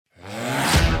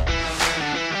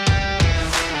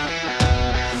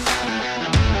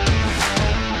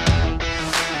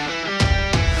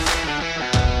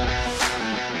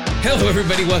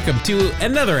everybody. Welcome to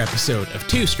another episode of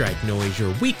Two Strike Noise,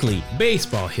 your weekly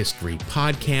baseball history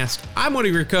podcast. I'm one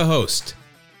of your co-hosts.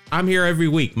 I'm here every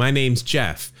week. My name's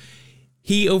Jeff.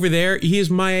 He over there, he is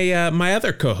my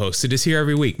other co-host that is here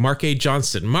every week, Mark A.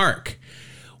 Johnston. Mark,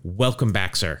 welcome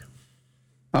back, sir.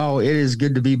 Oh, it is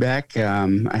good to be back.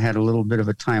 I had a little bit of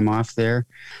a time off there.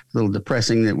 A little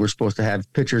depressing that we're supposed to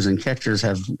have pitchers and catchers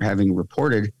having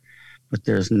reported, but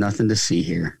there's nothing to see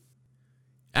here.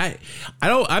 I'm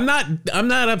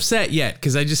not upset yet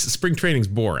because spring training's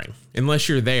boring unless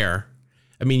you're there.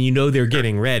 I mean, you know they're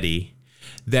getting ready.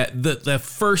 That the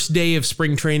first day of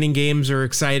spring training games are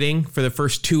exciting for the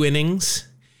first two innings,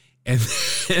 and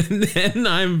then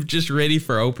I'm just ready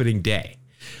for opening day.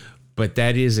 But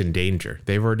that is in danger.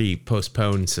 They've already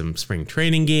postponed some spring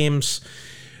training games.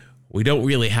 We don't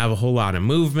really have a whole lot of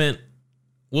movement.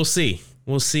 We'll see.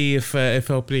 We'll see if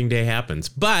opening day happens.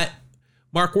 But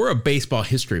Mark, we're a baseball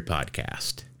history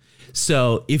podcast.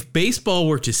 So if baseball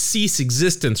were to cease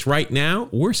existence right now,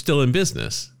 we're still in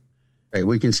business. Right,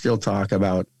 we can still talk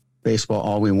about baseball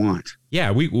all we want.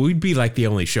 Yeah, we'd be like the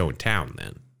only show in town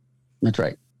then. That's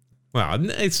right. Well,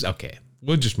 it's okay.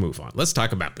 We'll just move on. Let's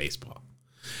talk about baseball.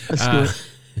 Let's do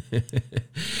it.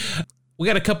 We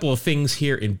got a couple of things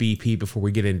here in BP before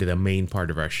we get into the main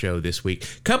part of our show this week.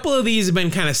 A couple of these have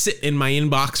been kind of sitting in my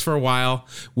inbox for a while.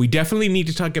 We definitely need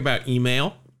to talk about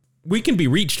email. We can be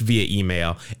reached via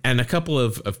email, and a couple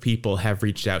of people have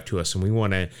reached out to us, and we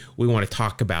want to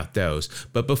talk about those.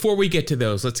 But before we get to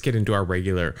those, let's get into our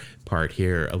regular part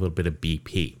here, a little bit of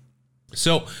BP.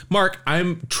 So, Mark,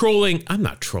 I'm not trolling.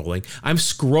 I'm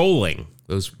scrolling.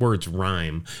 Those words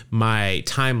rhyme. My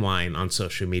timeline on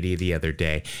social media the other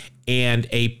day, and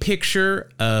a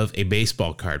picture of a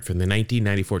baseball card from the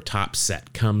 1994 Topps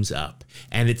set comes up,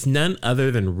 and it's none other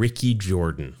than Ricky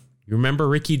Jordan. You remember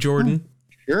Ricky Jordan?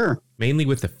 Sure. Mainly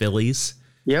with the Phillies.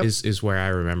 Yep. is where I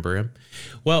remember him.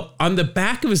 Well, on the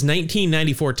back of his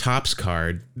 1994 Topps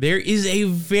card, there is a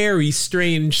very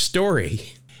strange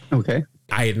story. Okay.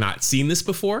 I had not seen this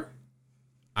before.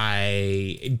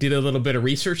 I did a little bit of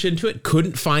research into it,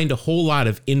 couldn't find a whole lot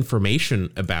of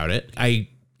information about it. I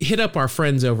hit up our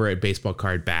friends over at Baseball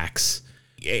Card Backs.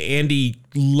 Andy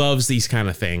loves these kind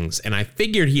of things, and I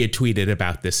figured he had tweeted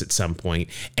about this at some point,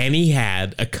 and he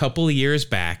had a couple of years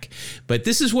back. But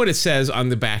this is what it says on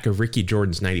the back of Ricky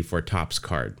Jordan's 94 Topps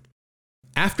card.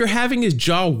 After having his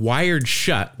jaw wired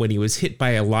shut when he was hit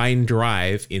by a line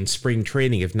drive in spring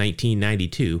training of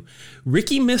 1992,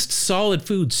 Ricky missed solid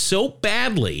food so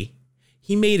badly,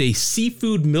 he made a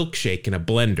seafood milkshake in a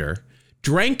blender,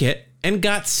 drank it, and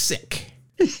got sick.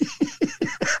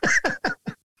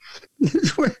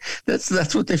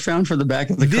 That's what they found for the back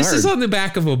of the card. This is on the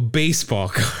back of a baseball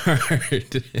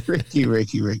card.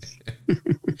 Ricky.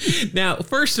 Now,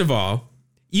 first of all,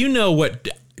 you know what?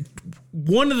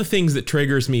 One of the things that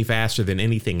triggers me faster than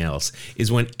anything else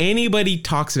is when anybody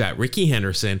talks about Ricky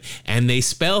Henderson and they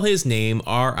spell his name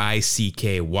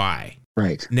Ricky.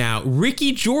 Right. Now,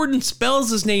 Ricky Jordan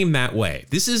spells his name that way.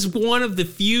 This is one of the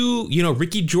few,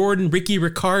 Ricky Jordan, Ricky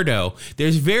Ricardo.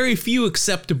 There's very few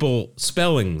acceptable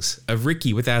spellings of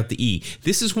Ricky without the E.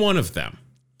 This is one of them.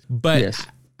 But yes.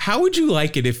 How would you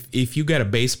like it if you got a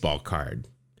baseball card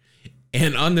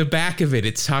and on the back of it,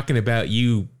 it's talking about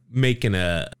you making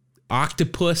a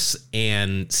octopus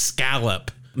and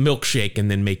scallop milkshake and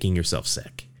then making yourself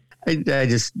sick?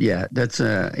 That's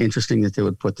interesting that they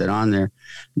would put that on there.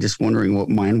 I'm just wondering what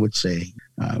mine would say.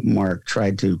 Mark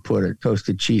tried to put a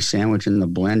toasted cheese sandwich in the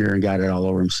blender and got it all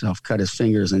over himself, cut his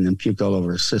fingers, and then puked all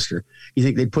over his sister. You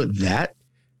think they'd put that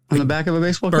on the back of a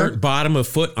baseball card? Burnt bottom of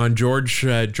foot on George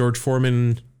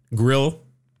Foreman grill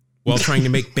while trying to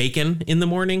make bacon in the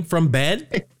morning from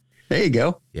bed? There you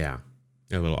go. Yeah.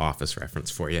 A little Office reference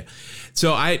for you.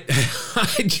 So I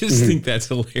just think that's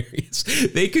hilarious.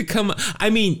 They could come. I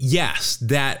mean, yes,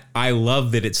 that I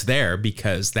love that it's there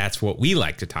because that's what we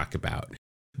like to talk about.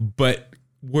 But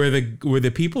were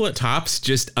the people at Topps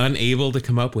just unable to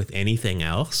come up with anything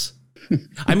else?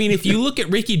 I mean, if you look at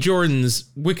Ricky Jordan's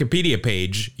Wikipedia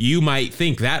page, you might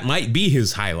think that might be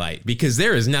his highlight because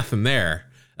there is nothing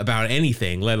there about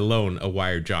anything, let alone a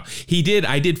wired jaw.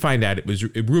 I did find out it was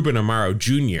Ruben Amaro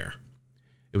Jr.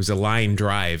 It was a line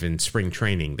drive in spring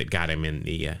training that got him in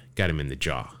the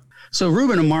jaw. So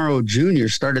Ruben Amaro Jr.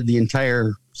 started the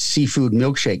entire seafood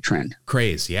milkshake trend.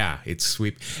 Craze, yeah. It's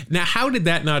sweet. Now, how did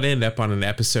that not end up on an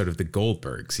episode of the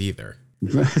Goldbergs either?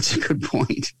 That's a good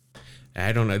point.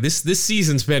 I don't know. This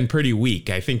season's been pretty weak.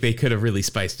 I think they could have really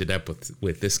spiced it up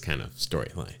with this kind of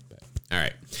storyline. All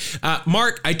right.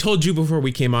 Mark, I told you before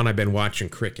we came on, I've been watching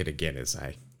cricket again as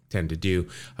I tend to do.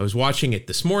 I was watching it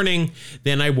this morning.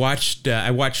 Then I watched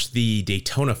the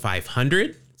Daytona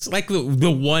 500. It's like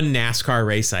the one NASCAR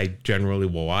race I generally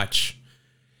will watch,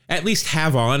 at least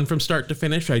have on from start to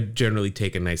finish. I generally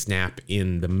take a nice nap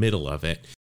in the middle of it.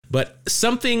 But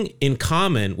something in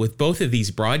common with both of these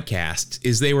broadcasts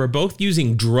is they were both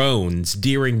using drones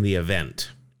during the event.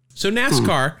 So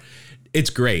NASCAR, it's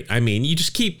great. I mean, you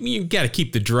got to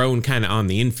keep the drone kind of on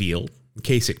the infield in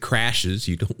case it crashes.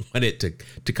 You don't want it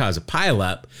to cause a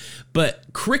pileup.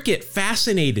 But cricket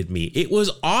fascinated me. It was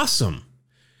awesome.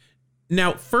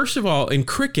 Now, first of all, in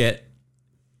cricket,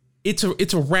 it's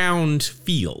a round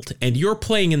field and you're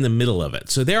playing in the middle of it.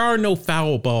 So there are no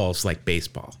foul balls like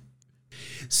baseball.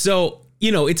 So,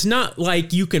 it's not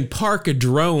like you can park a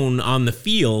drone on the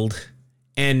field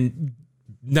and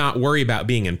not worry about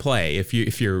being in play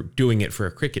if you're doing it for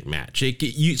a cricket match.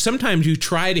 Sometimes you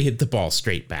try to hit the ball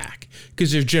straight back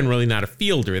because there's generally not a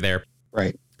fielder there.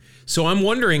 Right. So I'm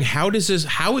wondering how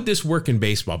would this work in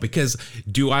baseball? Because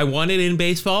do I want it in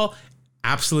baseball?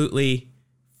 Absolutely.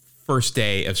 First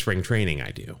day of spring training,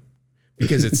 I do,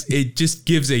 because it just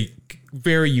gives a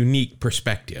very unique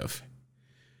perspective.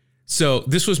 So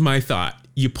this was my thought.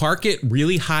 You park it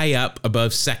really high up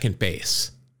above second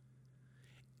base.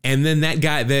 And then that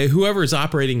guy, whoever's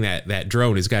operating that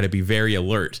drone has got to be very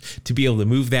alert to be able to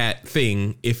move that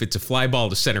thing. If it's a fly ball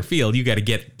to center field, you got to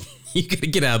get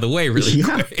out of the way really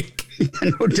quick.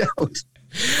 Yeah, no doubt.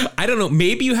 I don't know.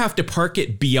 Maybe you have to park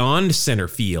it beyond center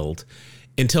field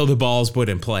until the ball's put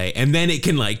in play. And then it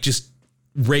can just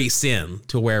race in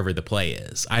to wherever the play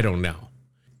is. I don't know.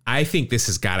 I think this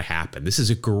has got to happen. This is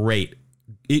it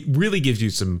really gives you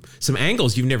some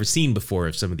angles you've never seen before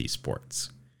of some of these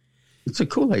sports. It's a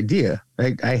cool idea.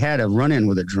 I had a run-in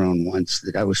with a drone once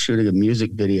that I was shooting a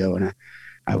music video, and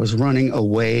I was running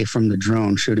away from the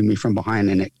drone shooting me from behind,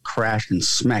 and it crashed and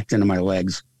smacked into my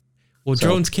legs. Well,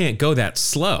 drones can't go that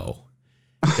slow.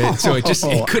 So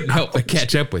it couldn't help but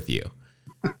catch up with you,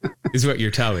 is what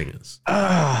you're telling us.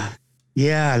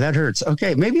 Yeah, that hurts.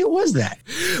 Okay, maybe it was that.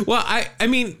 Well, I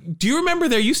mean, do you remember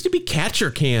there used to be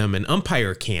catcher cam and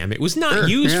umpire cam? It was not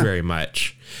used very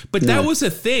much, but that was a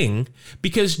thing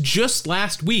because just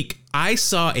last week I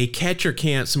saw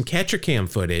some catcher cam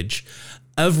footage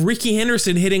of Ricky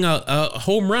Henderson hitting a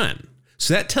home run.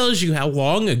 So that tells you how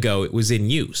long ago it was in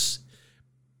use,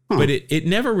 but it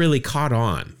never really caught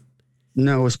on.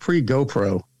 No, it was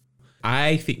pre-GoPro.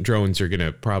 I think drones are going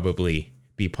to probably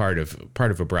be part of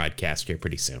a broadcast here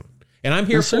pretty soon. And I'm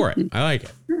here for it. I like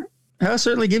it. I'll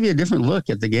certainly give you a different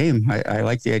look at the game. I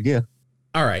like the idea.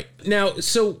 All right. Now,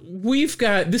 so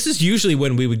this is usually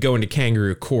when we would go into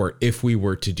Kangaroo Court if we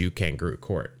were to do Kangaroo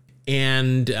Court.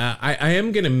 And I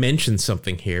am going to mention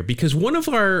something here because one of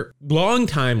our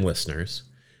longtime listeners,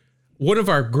 one of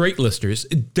our great listeners,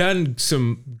 done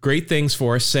some great things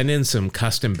for us, sent in some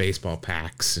custom baseball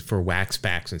packs for wax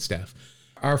packs and stuff.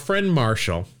 Our friend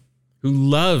Marshall, who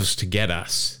loves to get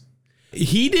us,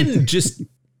 he didn't just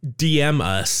DM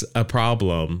us a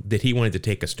problem that he wanted to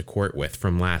take us to court with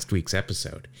from last week's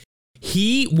episode.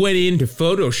 He went into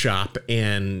Photoshop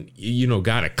and,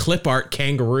 got a clip art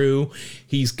kangaroo.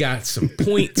 He's got some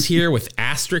points here with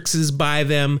asterisks by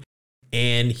them.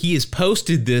 And he has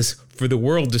posted this for the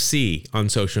world to see on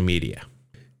social media.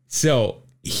 So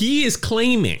he is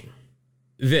claiming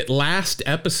that last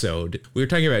episode, we were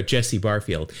talking about Jesse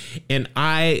Barfield, and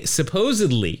I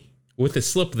supposedly, with a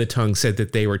slip of the tongue, said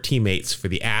that they were teammates for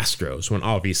the Astros, when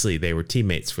obviously they were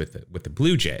teammates with the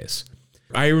Blue Jays.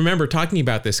 I remember talking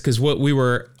about this because what we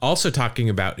were also talking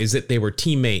about is that they were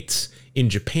teammates in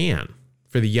Japan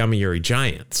for the Yomiuri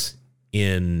Giants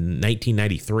in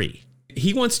 1993.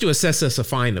 He wants to assess us a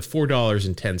fine of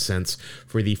 $4.10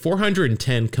 for the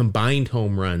 410 combined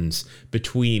home runs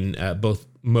between both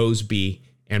Mosby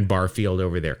and Barfield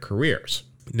over their careers.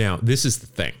 Now, this is the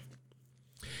thing.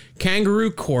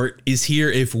 Kangaroo Court is here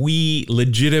if we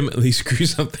legitimately screw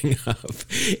something up.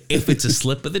 If it's a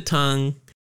slip of the tongue,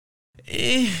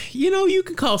 you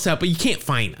can call us out, but you can't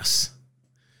fine us.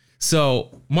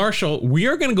 So, Marshall, we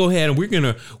are going to go ahead and we're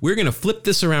going to flip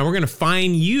this around. We're going to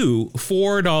fine you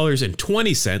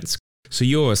 $4.20. So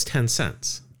you owe us 10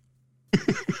 cents.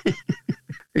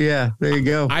 Yeah, there you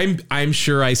go. I'm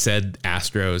sure I said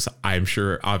Astros. I'm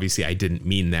sure, obviously, I didn't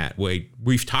mean that way.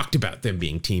 We've talked about them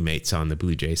being teammates on the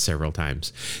Blue Jays several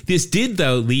times. This did,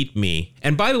 though, lead me.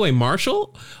 And by the way,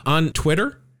 Marshall on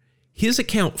Twitter, his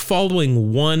account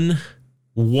following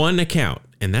one account,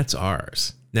 and that's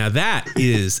ours. Now, that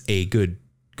is a good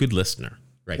listener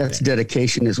right there. That's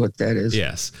dedication is what that is.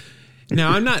 Yes.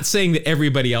 Now, I'm not saying that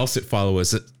everybody else that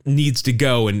follows us needs to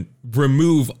go and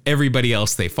remove everybody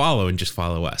else they follow and just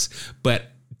follow us.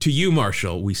 But to you,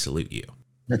 Marshall, we salute you.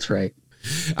 That's right.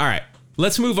 All right.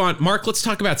 Let's move on. Mark, let's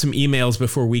talk about some emails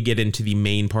before we get into the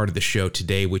main part of the show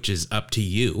today, which is up to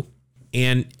you.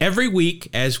 And every week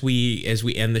as we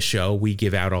end the show, we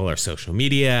give out all our social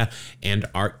media and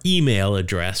our email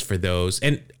address for those.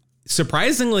 And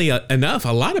surprisingly enough,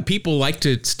 a lot of people like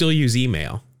to still use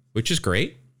email, which is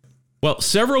great. Well,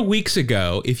 several weeks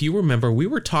ago, if you remember, we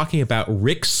were talking about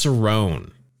Rick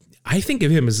Cerrone. I think of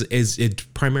him as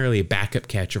primarily a backup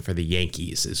catcher for the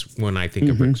Yankees is when I think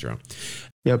of Rick Cerrone.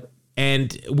 Yep.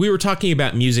 And we were talking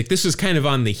about music. This was kind of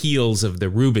on the heels of the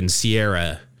Ruben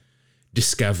Sierra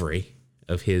discovery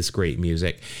of his great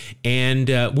music.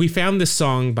 And we found this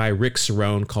song by Rick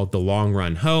Cerrone called The Long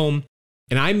Run Home.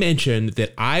 And I mentioned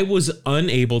that I was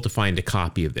unable to find a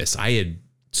copy of this. I had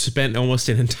spent almost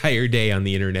an entire day on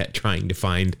the internet trying to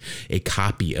find a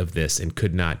copy of this and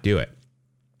could not do it.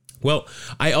 Well,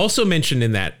 I also mentioned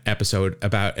in that episode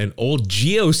about an old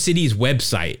GeoCities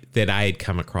website that I had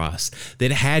come across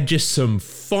that had just some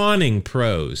fawning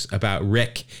prose about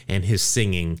Rick and his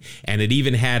singing. And it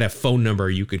even had a phone number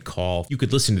you could call. You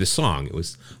could listen to the song. It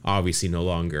was obviously no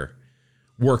longer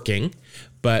working,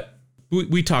 but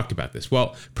we talked about this.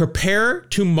 Well, prepare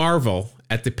to marvel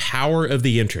at the power of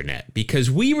the internet,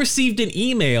 because we received an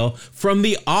email from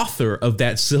the author of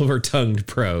that silver-tongued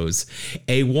prose,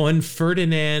 a one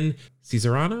Ferdinand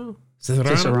Cesarano?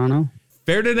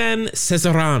 Ferdinand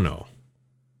Cesarano,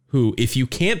 who, if you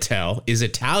can't tell, is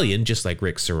Italian, just like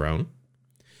Rick Cerrone.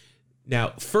 Now,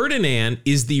 Ferdinand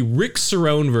is the Rick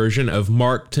Cerrone version of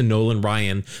Mark to Nolan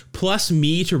Ryan, plus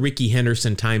me to Ricky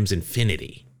Henderson times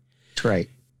infinity. That's right.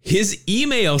 His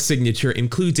email signature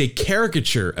includes a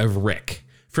caricature of Rick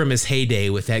from his heyday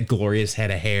with that glorious head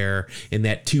of hair and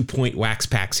that 2-point Wax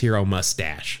Packs hero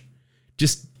mustache.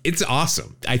 Just, it's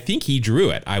awesome. I think he drew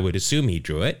it. I would assume he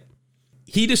drew it.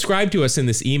 He described to us in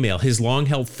this email his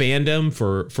long-held fandom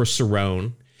for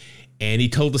Cerrone, and he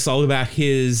told us all about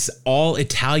his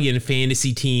all-Italian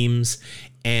fantasy teams,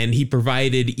 and he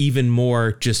provided even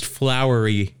more just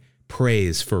flowery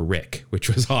praise for Rick, which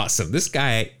was awesome. This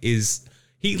guy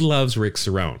he loves Rick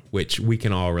Cerrone, which we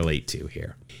can all relate to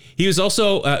here. He was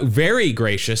also very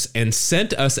gracious and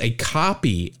sent us a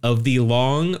copy of The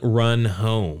Long Run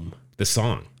Home, the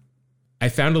song. I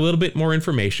found a little bit more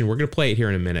information. We're going to play it here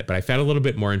in a minute, but I found a little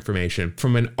bit more information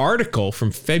from an article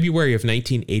from February of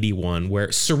 1981 where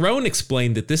Cerrone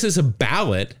explained that this is a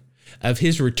ballad of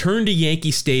his return to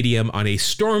Yankee Stadium on a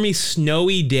stormy,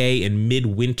 snowy day in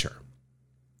midwinter.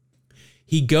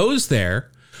 He goes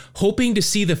there hoping to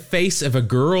see the face of a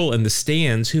girl in the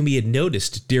stands whom he had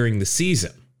noticed during the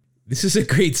season. This is a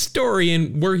great story,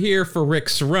 and we're here for Rick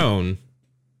Cerrone.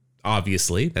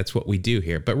 Obviously, that's what we do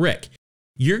here. But Rick,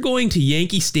 you're going to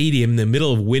Yankee Stadium in the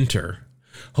middle of winter,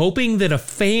 hoping that a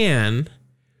fan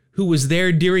who was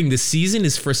there during the season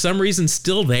is for some reason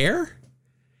still there?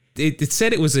 It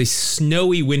said it was a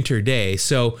snowy winter day,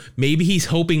 so maybe he's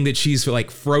hoping that she's like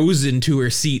frozen to her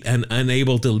seat and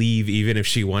unable to leave even if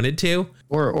she wanted to.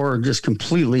 Or just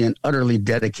completely and utterly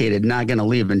dedicated, not going to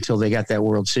leave until they got that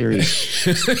World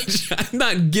Series. I'm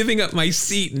not giving up my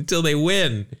seat until they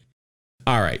win.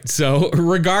 All right, so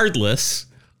regardless,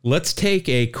 let's take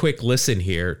a quick listen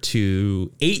here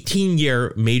to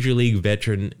 18-year Major League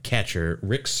veteran catcher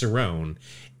Rick Cerrone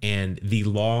and The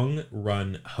Long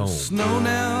Run Home. Snow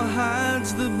now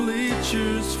hides the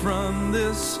bleachers from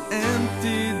this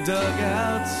empty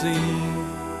dugout scene.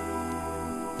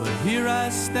 But here I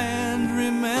stand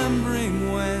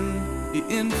remembering when the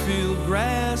infield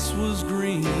grass was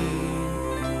green.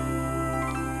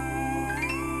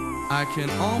 I can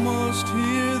almost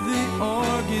hear the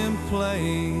organ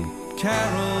playing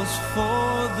carols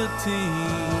for the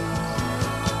team.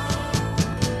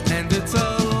 And it's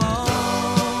a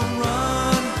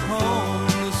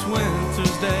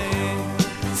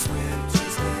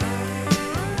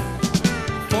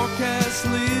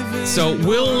So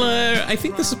I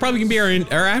think this is probably going to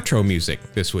be our outro music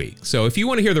this week. So if you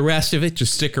want to hear the rest of it,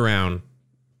 just stick around.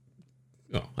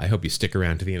 Well, I hope you stick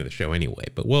around to the end of the show anyway,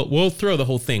 but we'll throw the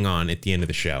whole thing on at the end of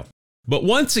the show. But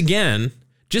once again,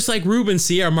 just like Ruben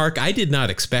Sierra, Mark, I did not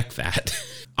expect that.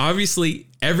 Obviously,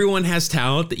 everyone has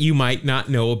talent that you might not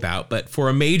know about, but for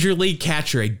a major league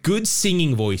catcher, a good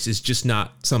singing voice is just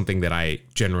not something that I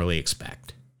generally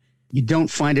expect. You don't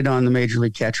find it on the major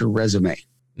league catcher resume.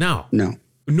 No.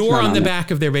 Nor on the back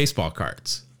of their baseball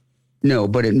cards. No,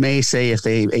 but it may say if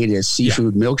they ate a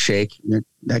seafood milkshake,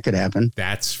 that could happen.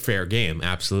 That's fair game,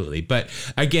 absolutely. But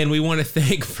again, we want to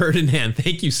thank Ferdinand.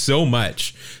 Thank you so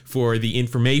much for the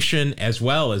information as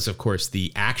well as, of course,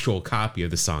 the actual copy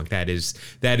of the song. That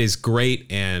is great,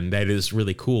 and that is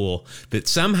really cool that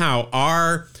somehow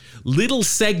our little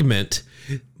segment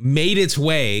made its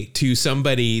way to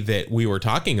somebody that we were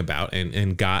talking about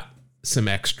and got some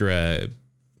extra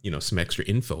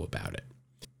info about it.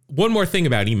 One more thing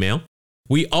about email.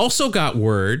 We also got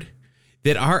word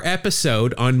that our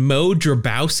episode on Mo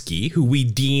Drabowski, who we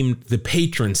deemed the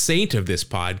patron saint of this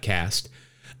podcast,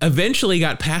 eventually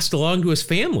got passed along to his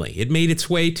family. It made its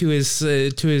way to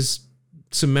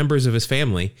some members of his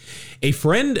family. A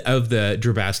friend of the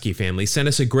Drabowski family sent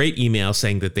us a great email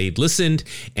saying that they'd listened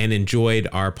and enjoyed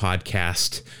our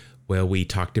podcast where we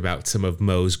talked about some of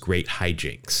Mo's great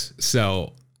hijinks.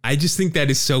 So I just think that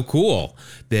is so cool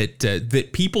that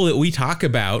people that we talk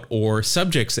about or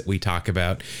subjects that we talk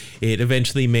about, it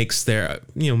eventually makes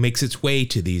its way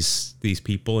to these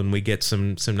people, and we get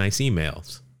some nice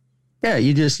emails. Yeah,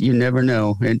 you never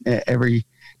know. And every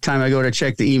time I go to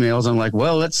check the emails, I'm like,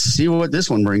 well, let's see what this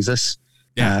one brings us.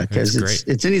 Yeah, because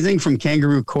it's anything from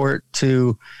Kangaroo Court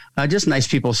to just nice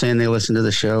people saying they listen to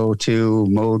the show to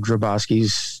Mo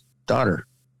Drabowski's daughter.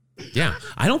 Yeah,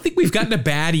 I don't think we've gotten a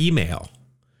bad email.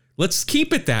 Let's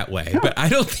keep it that way. But I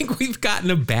don't think we've gotten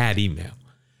a bad email.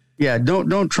 Yeah,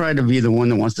 don't try to be the one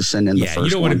that wants to send in the first one. Yeah,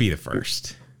 you don't want to be the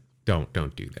first. Don't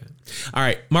do that. All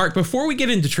right, Mark, before we get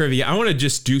into trivia, I want to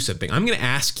just do something. I'm going to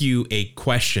ask you a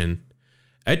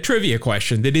trivia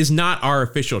question that is not our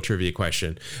official trivia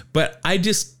question. But I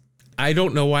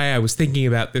don't know why I was thinking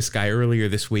about this guy earlier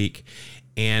this week.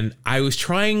 And I was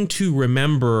trying to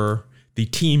remember the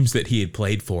teams that he had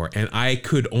played for, and I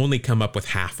could only come up with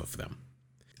half of them.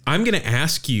 I'm going to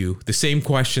ask you the same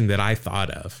question that I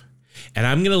thought of, and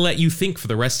I'm going to let you think for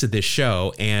the rest of this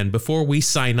show. And before we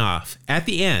sign off, at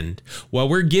the end, while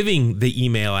we're giving the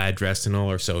email address and all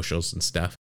our socials and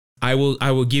stuff, I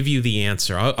will give you the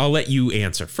answer. I'll let you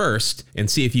answer first and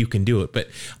see if you can do it. But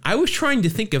I was trying to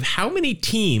think of how many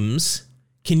teams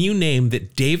can you name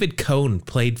that David Cone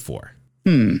played for?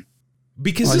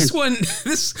 Because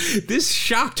this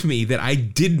shocked me that I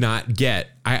did not get.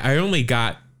 I only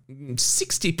got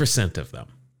 60% of them.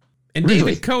 And really?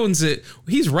 David Cone's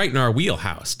he's right in our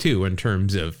wheelhouse too in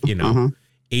terms of, 80s,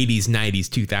 90s,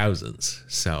 2000s.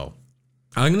 So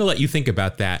I'm going to let you think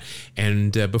about that.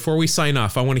 And before we sign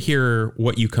off, I want to hear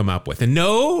what you come up with. And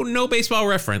no baseball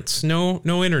reference, no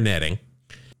interneting.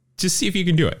 Just see if you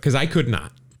can do it, because I could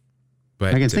not.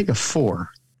 But I can think of 4,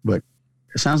 but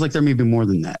it sounds like there may be more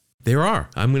than that. There are.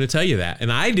 I'm going to tell you that.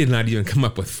 And I did not even come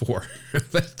up with 4.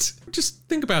 But just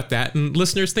think about that. And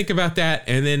listeners, think about that.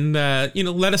 And then,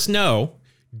 let us know,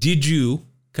 did you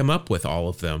come up with all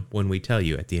of them when we tell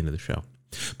you at the end of the show?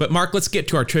 But Mark, let's get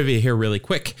to our trivia here really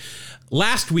quick.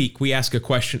 Last week, we asked a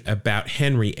question about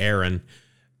Henry Aaron.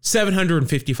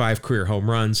 755 career home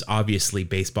runs. Obviously,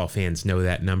 baseball fans know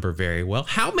that number very well.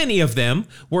 How many of them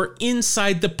were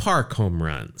inside the park home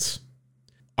runs?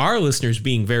 Our listeners,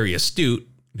 being very astute,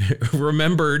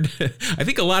 remembered, I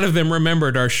think a lot of them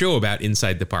remembered our show about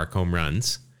inside the park home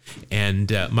runs and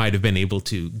might have been able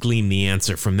to glean the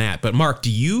answer from that. But Mark,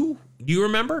 do you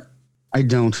remember? I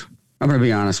don't. I'm going to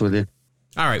be honest with you.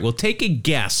 All right. Well, take a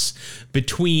guess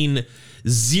between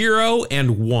 0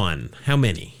 and 1. How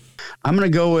many? I'm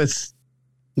going to go with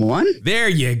 1. There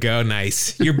you go.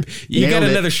 Nice. You got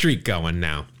another streak going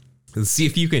now. Let's see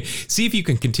if you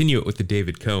can continue it with the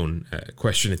David Cone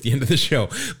question at the end of the show.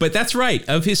 But that's right.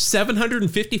 Of his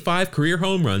 755 career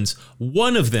home runs,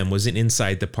 1 of them was an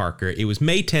inside the parker. It was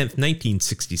May 10th,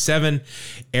 1967.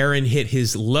 Aaron hit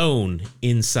his lone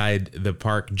inside the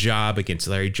park job against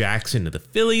Larry Jackson of the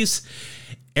Phillies.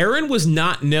 Aaron was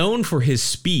not known for his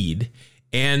speed,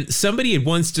 and somebody had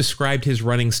once described his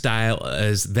running style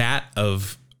as that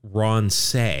of Ron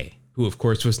Cey, who of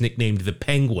course was nicknamed the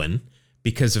Penguin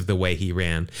because of the way he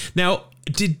ran. Now,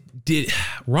 did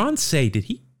Ron Cey,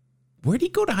 where did he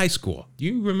go to high school? Do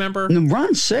you remember?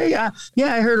 Ron Cey? I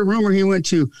heard a rumor he went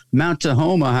to Mount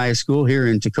Tahoma High School here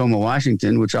in Tacoma,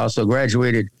 Washington, which also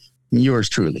graduated yours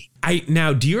truly.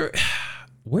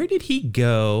 Where did he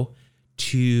go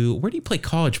to, where did he play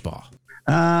college ball?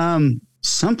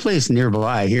 Someplace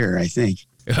nearby here, I think.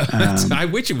 I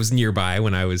wish it was nearby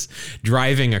when I was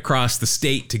driving across the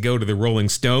state to go to the Rolling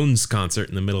Stones concert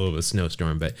in the middle of a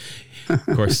snowstorm. But of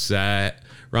course,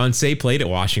 Ron Cey played at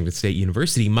Washington State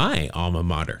University, my alma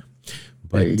mater.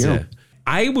 But there you go.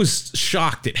 I was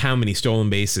shocked at how many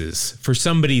stolen bases for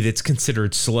somebody that's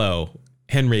considered slow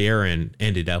Henry Aaron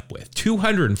ended up with.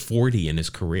 240 in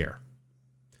his career.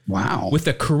 Wow. With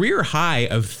a career high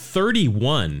of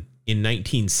 31 in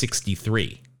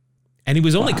 1963. And he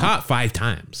was only caught 5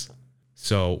 times.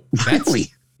 So that's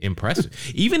really impressive.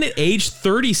 Even at age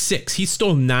 36, he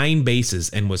stole 9 bases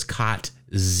and was caught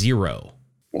 0.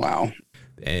 Wow.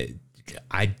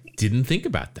 I didn't think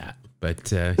about that. But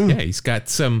yeah, he's got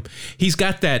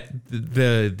that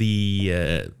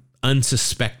the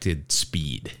unsuspected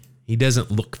speed. He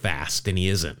doesn't look fast, and he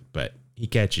isn't, but he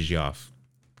catches you off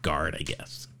guard, I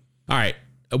guess. All right.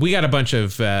 We got a bunch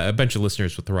of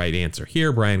listeners with the right answer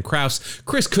here. Brian Krause,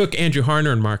 Chris Cook, Andrew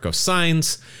Harner, and Marco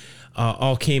Sainz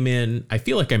all came in. I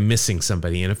feel like I'm missing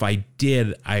somebody, and if I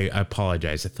did, I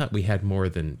apologize. I thought we had more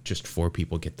than just 4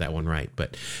 people get that one right.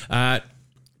 But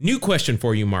new question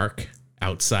for you, Mark,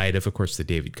 outside of course, the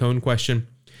David Cohn question.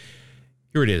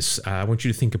 Here it is. I want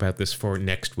you to think about this for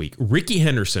next week. Rickey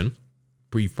Henderson,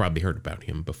 you've probably heard about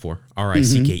him before,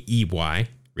 Rickey,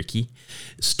 Rickey,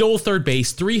 stole third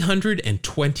base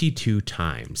 322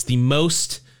 times, the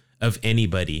most of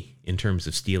anybody in terms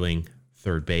of stealing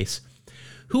third base.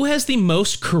 Who has the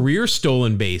most career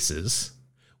stolen bases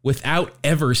without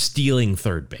ever stealing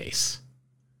third base?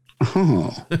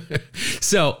 Oh.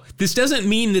 So this doesn't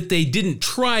mean that they didn't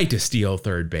try to steal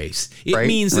third base. It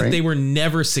means that they were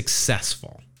never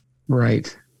successful.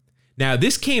 Right. Now,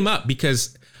 this came up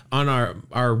because on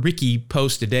our Rickey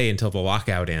post today until the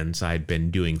lockout ends, I'd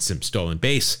been doing some stolen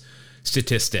base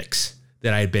statistics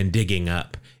that I'd been digging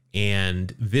up.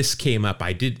 And this came up.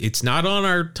 It's not on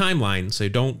our timeline, so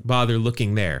don't bother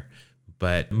looking there.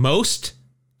 But most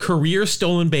career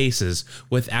stolen bases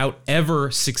without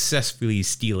ever successfully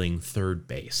stealing third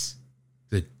base.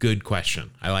 It's a good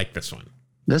question. I like this one.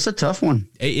 That's a tough one.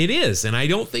 It is. And I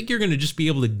don't think you're going to just be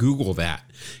able to Google that,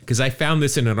 because I found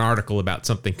this in an article about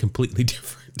something completely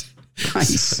different.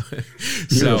 Nice.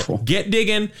 So get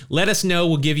digging. Let us know.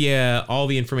 We'll give you all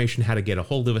the information how to get a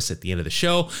hold of us at the end of the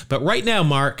show. But right now,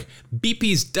 Mark,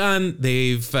 BP's done.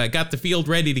 They've got the field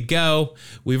ready to go.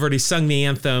 We've already sung the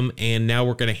anthem, and now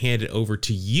we're going to hand it over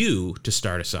to you to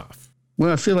start us off.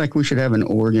 Well, I feel like we should have an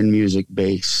organ music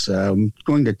base. I'm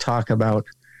going to talk about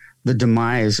the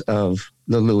demise of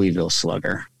the Louisville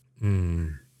Slugger.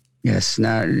 Yes.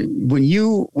 Now, when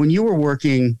you were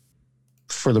working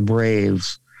for the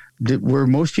Braves, were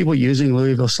most people using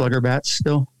Louisville Slugger bats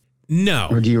still? No.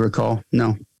 Or do you recall?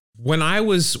 No. When I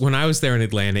was there in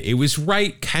Atlanta, it was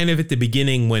right kind of at the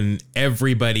beginning when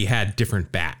everybody had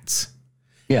different bats.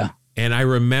 Yeah. And I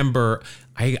remember,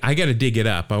 I got to dig it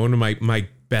up. One of my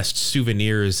best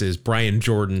souvenirs is Brian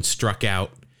Jordan struck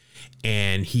out,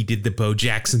 and he did the Bo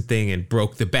Jackson thing and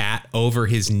broke the bat over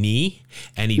his knee,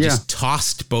 and he just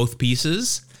tossed both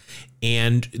pieces,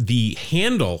 and the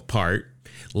handle part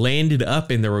landed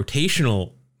up in the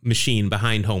rotational machine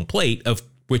behind home plate, of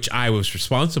which I was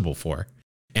responsible for.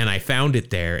 And I found it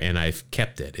there, and I've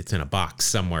kept it. It's in a box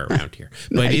somewhere around here.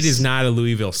 But It is not a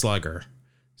Louisville Slugger.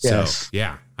 So,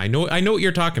 yeah, I know what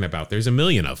you're talking about. There's a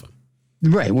million of them.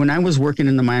 Right. When I was working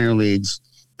in the minor leagues,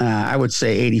 I would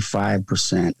say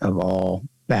 85% of all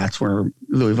bats were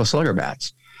Louisville Slugger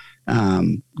bats.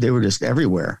 They were just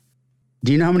everywhere.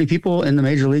 Do you know how many people in the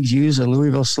major leagues use a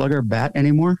Louisville Slugger bat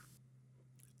anymore?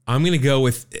 I'm going to go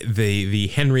with the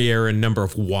Henry Aaron number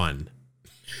of 1.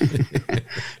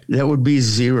 That would be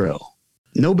 0.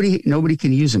 Nobody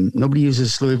can use them. Nobody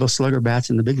uses Louisville Slugger bats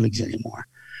in the big leagues anymore.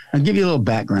 I'll give you a little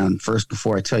background first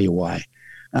before I tell you why.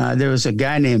 There was a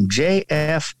guy named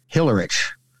J.F. Hillerich,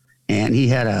 and he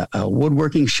had a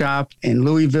woodworking shop in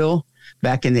Louisville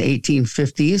back in the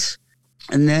 1850s.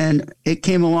 And then it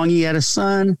came along, he had a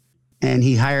son, and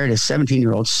he hired a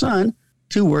 17-year-old son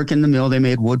to work in the mill. They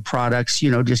made wood products,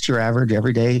 just your average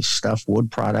everyday stuff,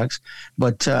 wood products.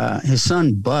 But his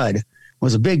son, Bud,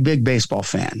 was a big, big baseball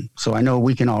fan. So I know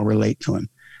we can all relate to him.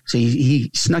 So he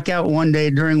snuck out one day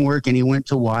during work, and he went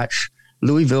to watch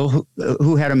Louisville,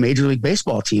 who had a Major League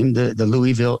Baseball team, the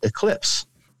Louisville Eclipse.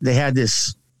 They had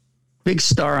this big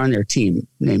star on their team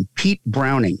named Pete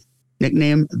Browning,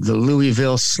 nicknamed the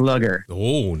Louisville Slugger.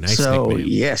 Oh, nice nickname.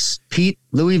 Yes, Pete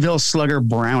Louisville Slugger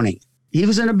Browning. He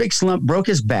was in a big slump, broke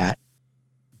his bat.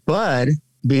 Bud,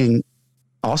 being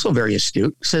also very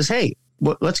astute, says, hey,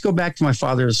 let's go back to my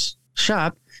father's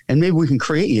shop, and maybe we can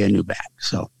create you a new bat.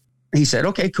 So he said,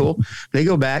 okay, cool. They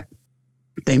go back.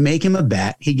 They make him a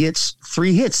bat. He gets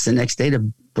 3 hits the next day to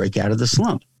break out of the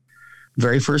slump.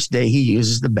 Very first day he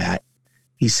uses the bat,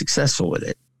 he's successful with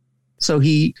it. So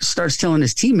he starts telling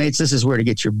his teammates, this is where to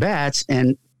get your bats.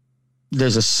 And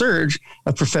there's a surge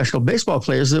of professional baseball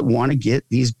players that want to get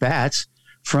these bats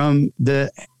from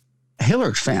the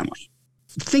Hillerich family.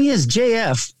 The thing is,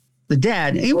 JF, the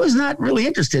dad, he was not really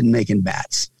interested in making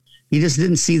bats. He just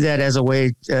didn't see that as a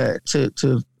way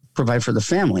to provide for the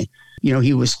family.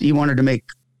 He wanted to make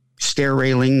stair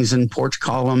railings and porch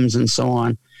columns and so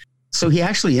on. So he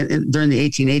actually, during the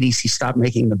 1880s, he stopped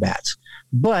making the bats.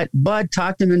 But Bud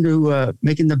talked him into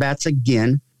making the bats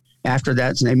again after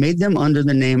that. And they made them under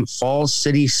the name Falls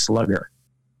City Slugger.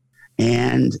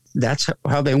 And that's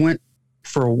how they went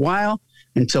for a while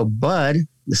until Bud,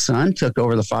 the son, took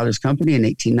over the father's company in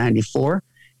 1894,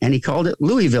 and he called it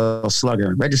Louisville Slugger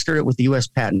and registered it with the U.S.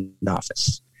 Patent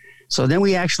Office. So then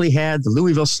we actually had the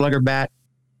Louisville Slugger bat,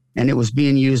 and it was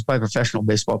being used by professional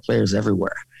baseball players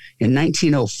everywhere. In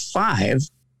 1905,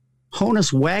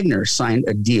 Honus Wagner signed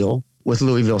a deal with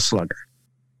Louisville Slugger,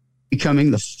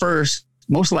 becoming the first,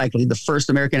 most likely the first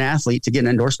American athlete to get an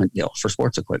endorsement deal for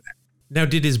sports equipment. Now,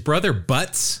 did his brother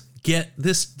Butts get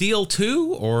this deal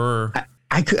too, or?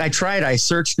 I tried. I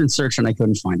searched and searched, and I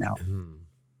couldn't find out.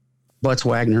 Butts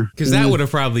Wagner. Because that would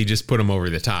have probably just put him over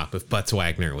the top if Butts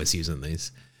Wagner was using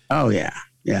these. Oh, yeah.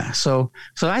 Yeah. So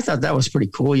I thought that was pretty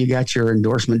cool. You got your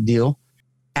endorsement deal.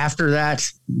 After that,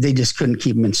 they just couldn't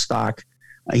keep him in stock.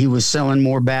 He was selling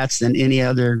more bats than any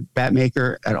other bat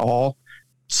maker at all.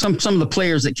 Some of the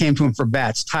players that came to him for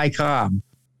bats, Ty Cobb,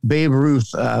 Babe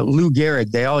Ruth, Lou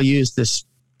Gehrig, they all used this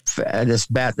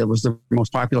bat that was the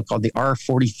most popular, called the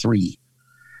R43.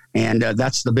 And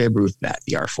that's the Babe Ruth bat,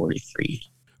 the R43.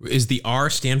 Is the R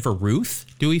stand for Ruth?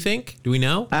 Do we think? Do we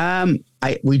know?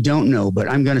 We don't know, but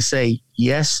I'm going to say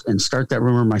yes and start that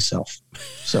rumor myself.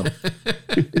 So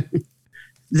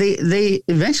they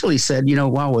eventually said,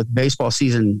 well, with baseball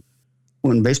season,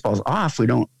 when baseball's off, we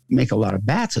don't make a lot of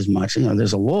bats as much.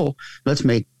 There's a lull. Let's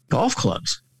make golf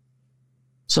clubs.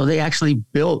 So they actually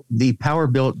built the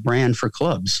Powerbuilt brand for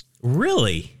clubs.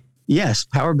 Really? Yes.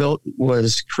 Powerbuilt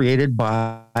was created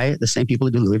by the same people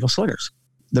who do Louisville Sluggers.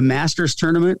 The Masters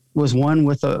tournament was won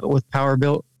with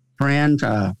Powerbuilt brand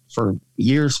for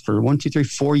years, for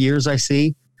 4 years, I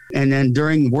see. And then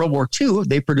during World War II,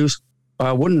 they produced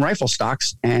wooden rifle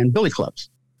stocks and billy clubs.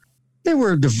 They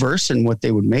were diverse in what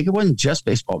they would make. It wasn't just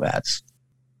baseball bats.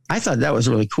 I thought that was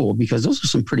really cool because those are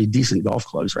some pretty decent golf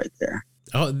clubs right there.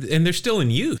 Oh, and they're still in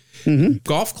use. Mm-hmm.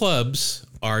 Golf clubs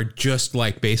are just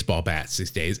like baseball bats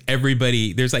these days.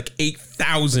 There's like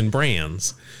 8,000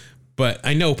 brands. But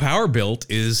I know Powerbuilt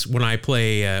is when I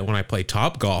play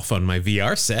Top Golf on my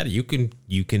VR set. You can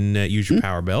use your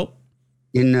Powerbuilt.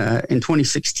 In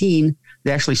 2016,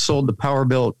 they actually sold the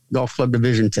Powerbuilt golf club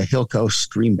division to Hilco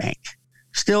Streambank.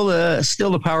 Still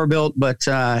the Powerbuilt, but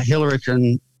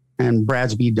Hillerick and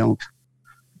Bradsby don't,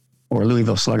 or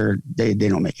Louisville Slugger, they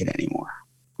don't make it anymore.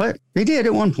 But they did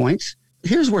at one point.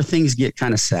 Here's where things get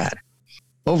kind of sad.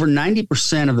 Over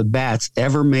 90% of the bats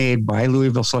ever made by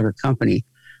Louisville Slugger Company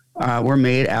were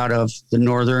made out of the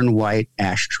northern white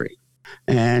ash tree.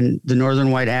 And the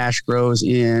northern white ash grows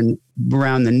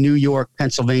around the New York,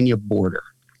 Pennsylvania border.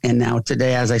 And now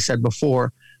today, as I said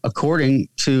before, according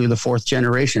to the fourth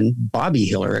generation, Bobby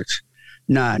Hillerick,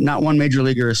 not one major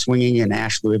leaguer is swinging an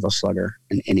ash Louisville Slugger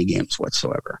in any games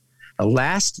whatsoever. The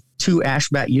last two ash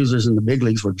bat users in the big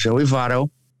leagues were Joey Votto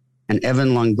and Evan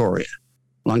Longoria.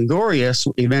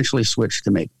 Longoria eventually switched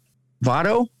to make.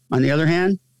 Votto, on the other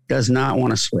hand, does not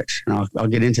want to switch. And I'll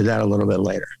get into that a little bit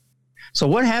later. So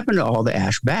what happened to all the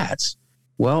ash bats?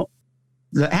 Well,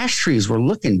 the ash trees were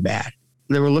looking bad.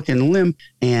 They were looking limp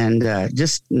and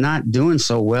just not doing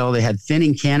so well. They had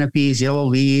thinning canopies, yellow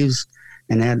leaves,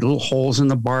 and they had little holes in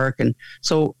the bark. And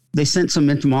so they sent some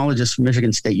entomologists from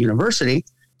Michigan State University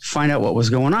to find out what was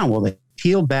going on. Well, they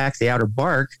peeled back the outer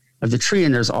bark of the tree,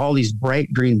 and there's all these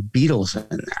bright green beetles in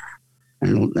there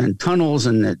and tunnels,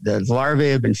 and the larvae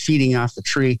have been feeding off the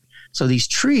tree. So these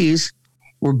trees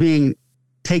were being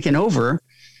taken over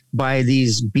by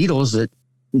these beetles that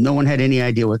no one had any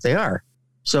idea what they are.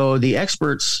 So the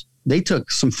experts, they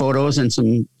took some photos and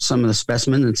some of the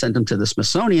specimens and sent them to the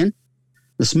Smithsonian.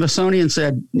 The Smithsonian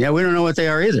said, yeah, we don't know what they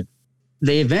are either.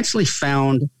 They eventually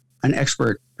found an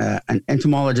expert, an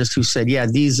entomologist, who said, yeah,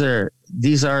 these are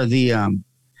the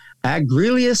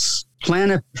Agrilius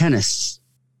planipennis.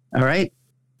 All right.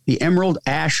 The emerald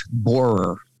ash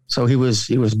borer. So he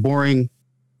was boring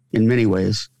in many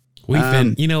ways.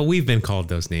 We've been called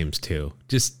those names too.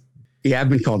 I've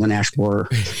been called an ash borer.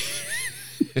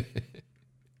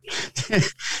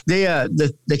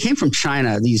 They came from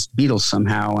China, these beetles,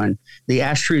 somehow, and the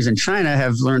ash trees in China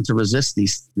have learned to resist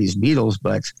these beetles,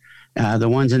 but the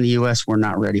ones in the U.S. were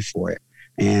not ready for it.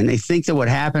 And they think that what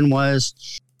happened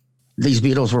was these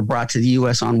beetles were brought to the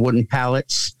U.S. on wooden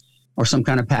pallets or some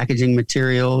kind of packaging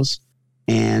materials,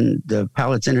 and the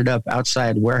pallets ended up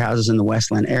outside warehouses in the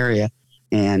Westland area,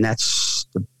 and that's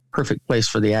the perfect place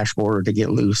for the ash borer to get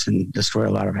loose and destroy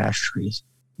a lot of ash trees.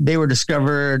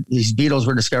 These beetles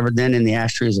were discovered then in the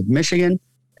ash trees of Michigan.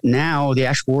 Now the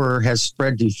ash borer has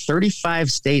spread to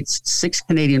 35 states, 6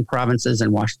 Canadian provinces,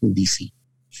 and Washington, D.C.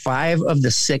 5 of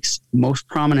the 6 most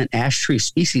prominent ash tree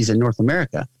species in North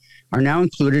America are now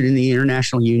included in the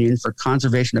International Union for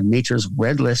Conservation of Nature's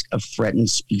Red List of Threatened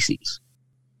Species.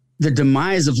 the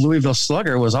demise of Louisville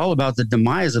Slugger was all about the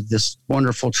demise of this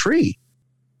wonderful tree.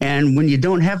 And when you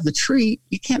don't have the tree,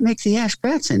 you can't make the ash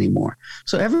bats anymore.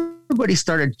 So everybody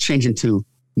started changing to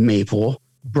maple,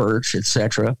 birch,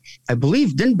 etc. I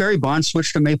believe, didn't Barry Bonds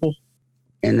switch to maple?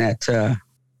 And that,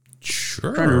 sure.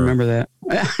 I'm trying to remember that.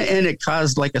 And it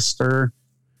caused like a stir.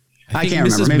 I can't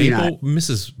Mrs. remember. Maybe Maple, not.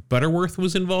 Mrs. Butterworth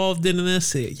was involved in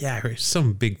this. Yeah,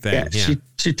 some big thing. Yeah,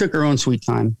 she took her own sweet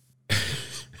time.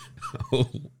 Oh,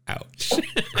 ouch.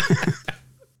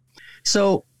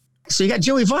 So you got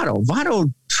Joey Votto.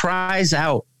 Votto tries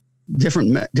out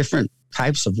different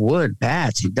types of wood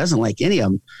bats. He doesn't like any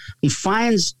of them. He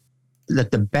finds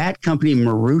that the bat company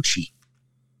Marucci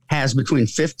has between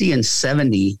 50 and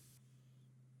 70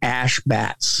 ash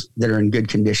bats that are in good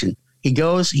condition. He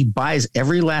goes, he buys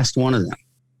every last one of them.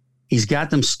 He's got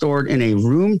them stored in a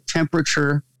room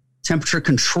temperature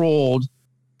controlled,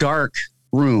 dark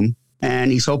room,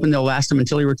 and he's hoping they'll last him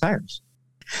until he retires.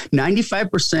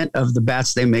 95% of the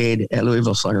bats they made at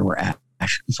Louisville Slugger were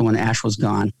ash. So when ash was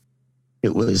gone,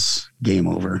 it was game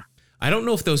over. I don't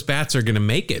know if those bats are going to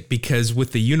make it, because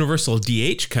with the universal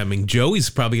DH coming, Joey's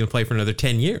probably going to play for another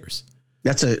 10 years.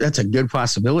 That's a good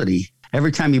possibility.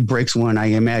 Every time he breaks one, I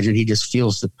imagine he just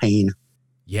feels the pain.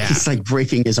 Yeah. It's like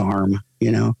breaking his arm,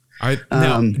 you know?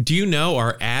 Now, do you know,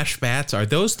 are ash bats, are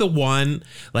those the one,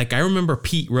 like I remember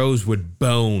Pete Rose would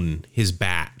bone his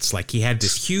bats. Like he had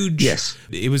this huge, yes.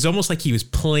 It was almost like he was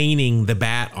planing the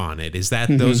bat on it. Is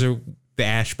that, those are the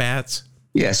ash bats?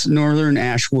 Yes. Northern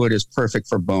ash wood is perfect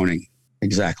for boning.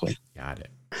 Exactly. Got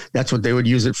it. That's what they would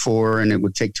use it for. And it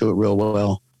would take to it real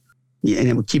well. Yeah, and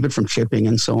it would keep it from chipping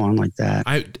and so on like that.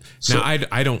 I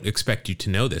don't expect you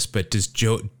to know this, but does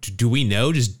Joey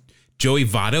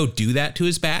Votto do that to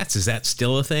his bats? Is that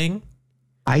still a thing?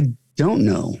 I don't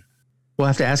know. We'll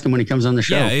have to ask him when he comes on the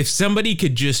show. Yeah, if somebody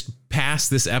could just pass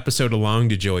this episode along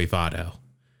to Joey Votto.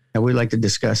 And we'd like to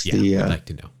discuss I'd like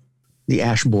to know. The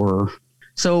ash borer.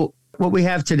 So what we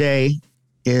have today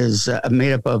is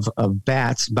made up of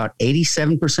bats, about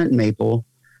 87% maple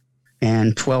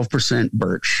and 12%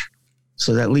 birch.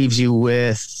 So that leaves you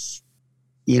with,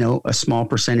 a small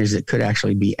percentage that could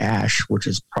actually be ash, which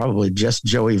is probably just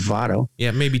Joey Votto.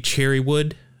 Yeah, maybe cherry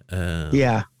wood.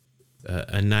 Yeah.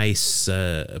 A nice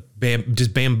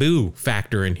just bamboo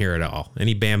factor in here at all.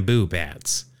 Any bamboo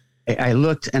bats? I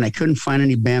looked and I couldn't find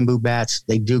any bamboo bats.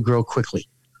 They do grow quickly.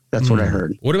 That's what I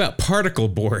heard. What about particle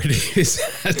board? Is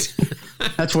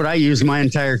that? That's what I used my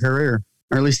entire career,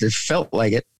 or at least it felt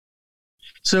like it.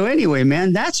 So anyway,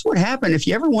 man, that's what happened. If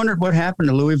you ever wondered what happened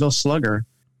to Louisville Slugger,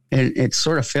 and it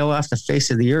sort of fell off the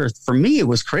face of the earth. For me, it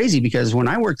was crazy because when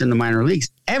I worked in the minor leagues,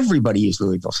 everybody used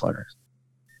Louisville Sluggers.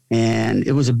 And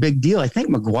it was a big deal. I think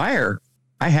McGuire,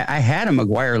 I had a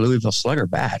McGuire Louisville Slugger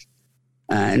bat.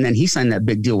 And then he signed that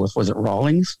big deal with, was it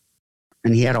Rawlings?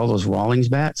 And he had all those Rawlings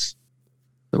bats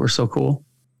that were so cool.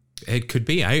 It could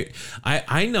be.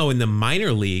 I know in the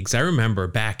minor leagues, I remember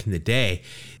back in the day,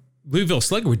 Louisville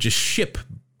Slugger would just ship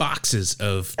boxes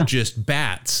of just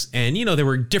bats. And, there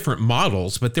were different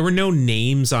models, but there were no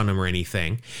names on them or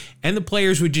anything. And the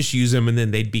players would just use them, and then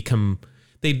they'd become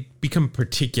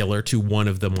particular to one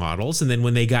of the models. And then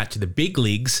when they got to the big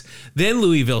leagues, then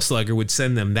Louisville Slugger would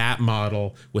send them that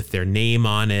model with their name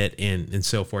on it and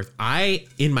so forth.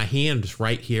 In my hand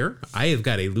right here, I have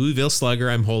got a Louisville Slugger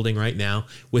I'm holding right now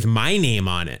with my name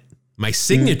on it, my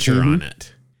signature on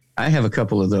it. I have a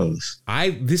couple of those.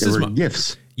 This is my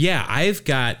gifts. Yeah,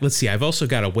 I've also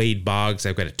got a Wade Boggs.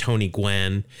 I've got a Tony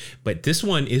Gwynn, but this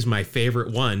one is my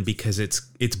favorite one because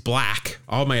it's black.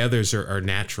 All my others are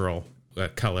natural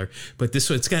color, but this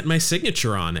one, it's got my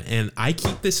signature on it, and I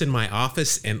keep this in my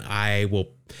office, and I will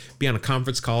be on a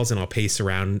conference calls and I'll pace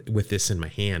around with this in my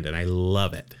hand, and I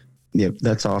love it. Yep,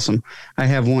 that's awesome. I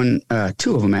have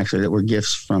two of them actually that were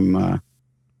gifts from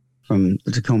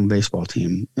the Tacoma baseball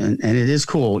team, and it is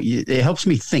cool. It helps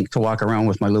me think to walk around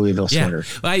with my Louisville Slugger.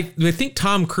 I think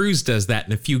Tom Cruise does that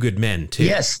in A Few Good Men too.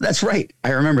 Yes, that's right.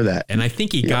 I remember that, and I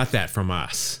think he got that from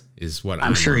us. Is what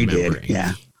I'm sure remembering. He did.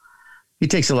 Yeah. He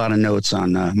takes a lot of notes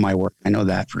on my work. I know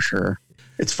that for sure.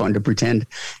 It's fun to pretend.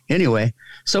 Anyway,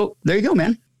 so there you go,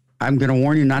 man. I'm going to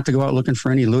warn you not to go out looking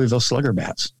for any Louisville Slugger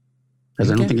bats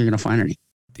because I don't think you're going to find any.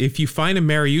 If you find a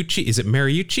Mariucci, is it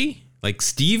Mariucci? Like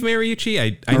Steve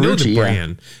Mariucci? I know the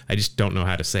brand. Yeah. I just don't know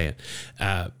how to say it.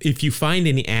 If you find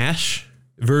any ash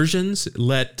versions,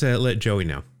 let Joey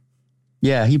know.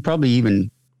 Yeah, he'd probably even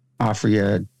offer you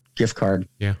a gift card.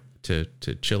 Yeah, to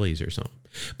Chili's or something.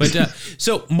 But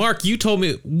so, Mark, you told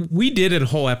me we did a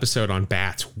whole episode on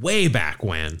bats way back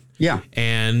when. Yeah.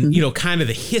 And, kind of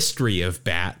the history of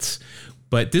bats.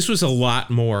 But this was a lot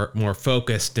more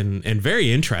focused and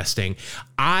very interesting.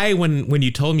 When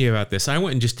you told me about this, I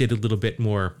went and just did a little bit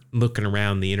more looking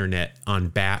around the internet on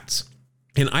bats.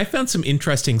 And I found some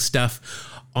interesting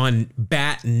stuff on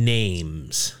bat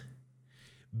names.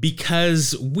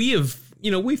 Because we've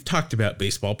talked about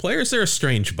baseball players. They're a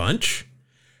strange bunch.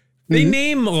 They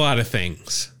name a lot of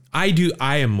things. I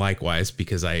am likewise,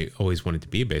 because I always wanted to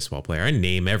be a baseball player. I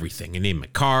name everything. I name my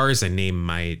cars. I name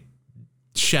my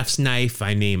chef's knife.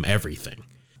 I name everything.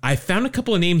 I found a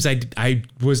couple of names I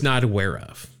was not aware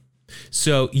of.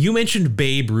 So you mentioned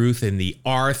Babe Ruth in the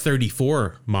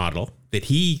R34 model that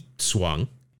he swung.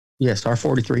 Yes,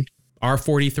 R43.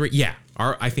 R43. Yeah.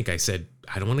 I think I said,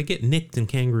 I don't want to get nicked in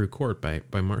kangaroo court by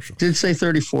Marshall. Did say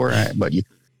 34, but you.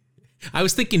 I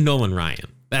was thinking Nolan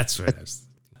Ryan. That's what I was.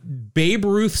 Babe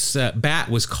Ruth's bat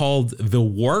was called the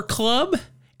War Club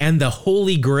and the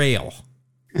Holy Grail,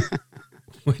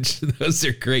 which those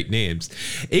are great names.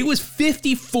 It was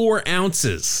 54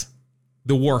 ounces,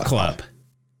 the War Club.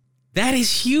 That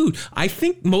is huge. I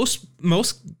think most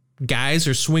guys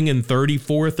are swinging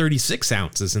 34, 36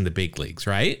 ounces in the big leagues,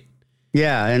 right?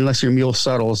 Yeah, unless you're Mule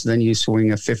Suttles, then you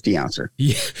swing a 50 ouncer.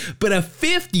 Yeah, but a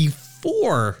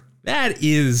 54, that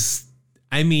is,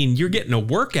 I mean, you're getting a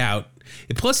workout.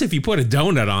 Plus, if you put a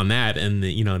donut on that and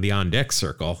the on deck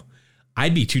circle,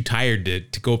 I'd be too tired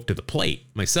to go up to the plate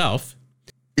myself.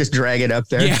 Just drag it up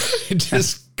there. Yeah,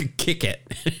 just kick it.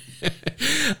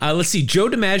 Let's see. Joe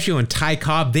DiMaggio and Ty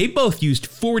Cobb, they both used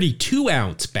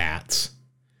 42-ounce bats.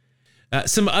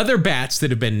 Some other bats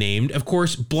that have been named, of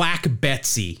course, Black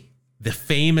Betsy, the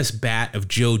famous bat of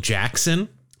Joe Jackson.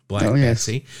 Black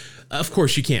Betsy. Of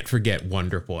course, you can't forget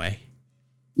Wonder Boy.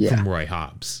 Yeah. From Roy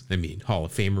Hobbs. I mean, Hall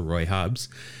of Famer Roy Hobbs.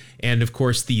 And, of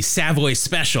course, the Savoy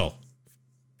Special.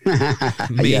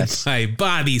 Made by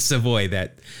Bobby Savoy,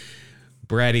 that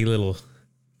bratty little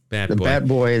bat boy. The bat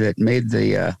boy that made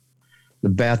the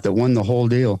bat that won the whole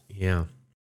deal. Yeah.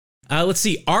 Let's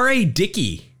see. R.A.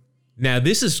 Dickey. Now,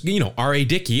 this is, R.A.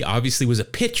 Dickey obviously was a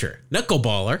pitcher.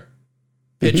 Knuckleballer.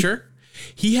 Pitcher.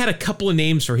 He had a couple of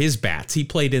names for his bats. He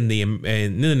played in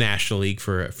the National League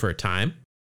for a time.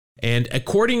 And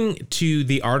according to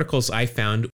the articles I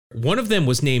found, one of them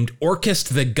was named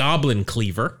Orcust the Goblin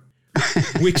Cleaver,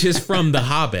 which is from The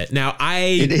Hobbit. Now,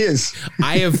 it is.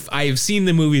 I have seen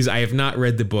the movies. I have not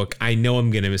read the book. I know I'm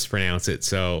going to mispronounce it,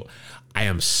 so I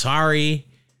am sorry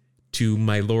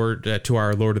to to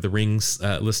our Lord of the Rings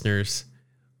listeners.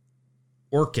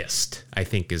 Orcust, I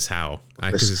think, is how,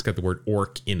 because it's got the word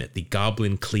orc in it. The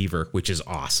Goblin Cleaver, which is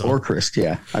awesome. Orcust,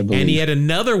 yeah, I believe. And he had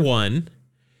another one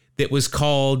that was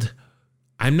called,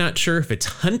 I'm not sure if it's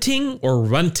Hunting or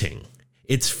Runting.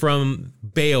 It's from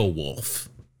Beowulf.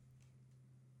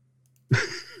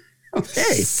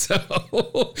 Okay.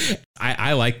 So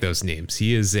I like those names.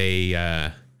 He is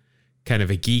a kind of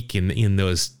a geek in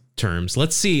those terms.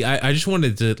 Let's see. I just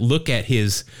wanted to look at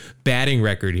his batting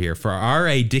record here for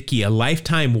R.A. Dickey, a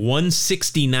lifetime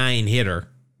 169 hitter.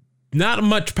 Not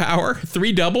much power,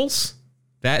 3 doubles.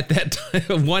 That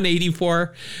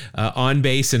 184 on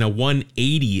base and a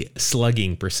 180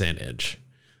 slugging percentage.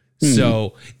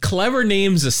 So clever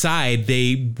names aside,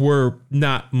 they were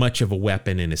not much of a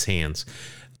weapon in his hands.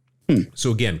 So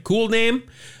again, cool name,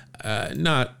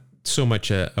 not so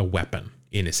much a weapon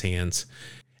in his hands.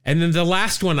 And then the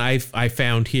last one I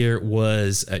found here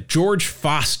was George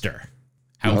Foster,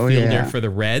 outfielder for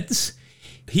the Reds.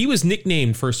 He was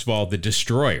nicknamed, first of all, the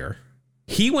Destroyer.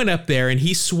 He went up there and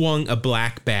he swung a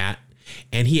black bat,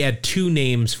 and he had 2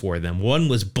 names for them. One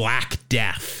was Black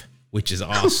Death, which is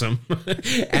awesome.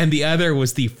 And the other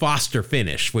was the Foster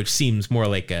Finish, which seems more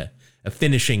like a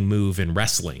finishing move in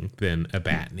wrestling than a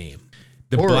bat name.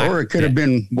 Or it could have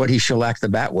been what he shellacked the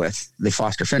bat with, the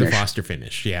Foster Finish. The Foster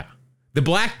Finish, yeah. The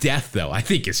Black Death, though, I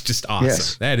think is just awesome.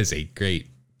 Yes. That is a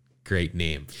great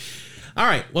name. All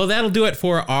right, well, that'll do it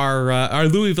for our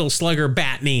Louisville Slugger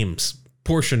bat names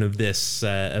portion of this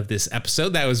episode.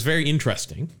 That was very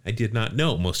interesting. I did not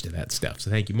know most of that stuff.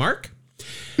 So thank you, Mark.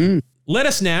 Let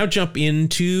us now jump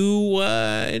into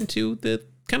the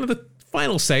kind of the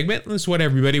final segment. This is what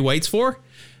everybody waits for.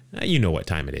 You know what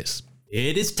time it is.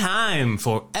 It is time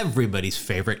for everybody's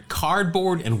favorite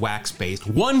cardboard and wax-based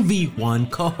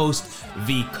 1v1 co-host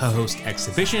v co-host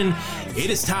exhibition. It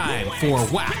is time for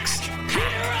Wax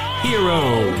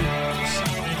Heroes.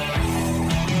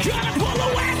 Gotta pull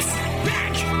the wax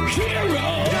back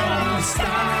hero.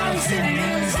 Stars in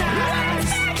his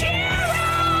eyes. Hero.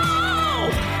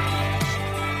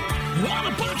 On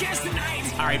the podcast tonight.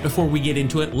 All right, before we get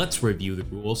into it, let's review the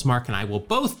rules. Mark and I will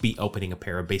both be opening a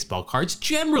pair of baseball cards,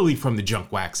 generally from the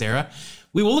Junk Wax era.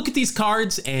 We will look at these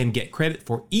cards and get credit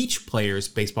for each player's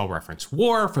Baseball Reference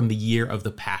WAR from the year of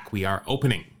the pack we are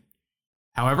opening.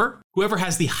 However, whoever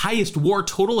has the highest WAR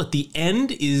total at the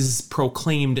end is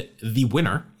proclaimed the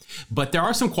winner. But there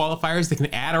are some qualifiers that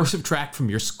can add or subtract from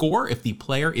your score if the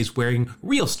player is wearing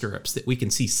real stirrups that we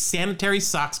can see sanitary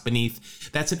socks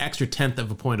beneath. That's an extra 1/10 of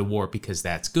a point of WAR because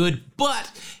that's good.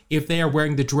 But if they are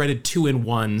wearing the dreaded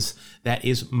 2-in-1s, that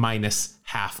is minus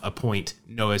half a point.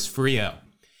 No es frio.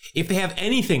 If they have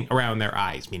anything around their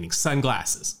eyes, meaning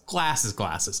sunglasses,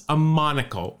 glasses, a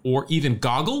monocle, or even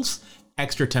goggles,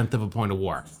 extra 1/10 of a point of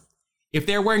WAR. If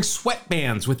they're wearing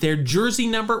sweatbands with their jersey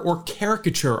number or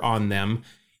caricature on them,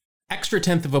 extra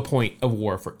 1/10 of a point of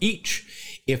WAR for each.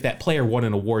 If that player won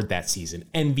an award that season,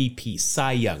 MVP,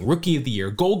 Cy Young, Rookie of the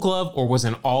Year, Gold Glove, or was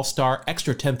an All-Star,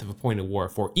 extra 1/10 of a point of WAR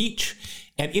for each.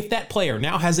 And if that player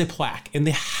now has a plaque in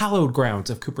the hallowed grounds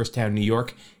of Cooperstown, New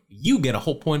York, you get a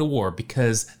whole point of WAR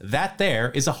because that there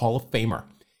is a Hall of Famer.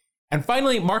 And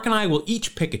finally, Mark and I will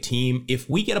each pick a team. If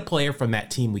we get a player from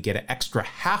that team, we get an extra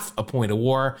half a point of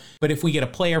WAR. But if we get a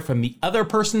player from the other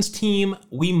person's team,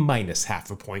 we minus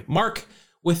half a point. Mark,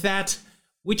 with that,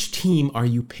 which team are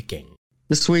you picking?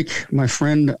 This week, my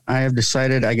friend, I have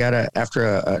decided after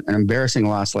an embarrassing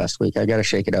loss last week, I got to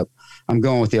shake it up. I'm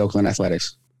going with the Oakland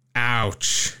Athletics.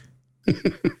 Ouch.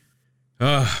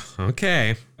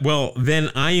 Okay. Well, then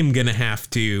I am going to have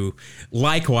to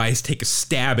likewise take a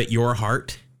stab at your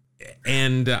heart,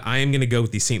 and I am going to go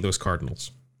with the St. Louis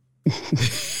Cardinals.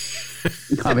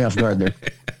 Caught me off guard there.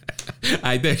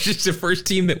 There's just the first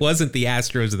team that wasn't the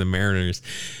Astros or the Mariners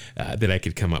that I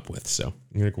could come up with. So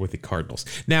I'm going to go with the Cardinals.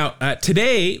 Now,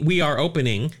 today we are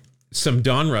opening some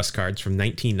Donruss cards from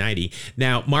 1990.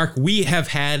 Now, Mark, we have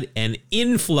had an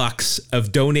influx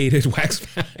of donated wax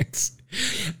packs.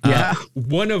 Yeah.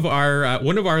 One of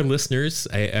our listeners,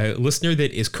 a listener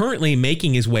that is currently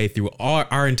making his way through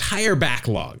our entire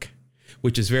backlog,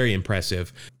 which is very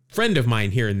impressive. Friend of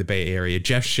mine here in the Bay Area,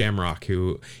 Jeff Shamrock,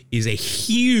 who is a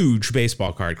huge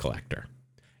baseball card collector.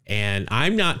 And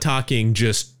I'm not talking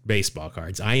just baseball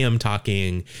cards. I am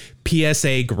talking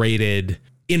PSA graded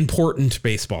important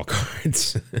baseball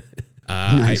cards.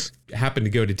 Nice. I happened to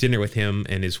go to dinner with him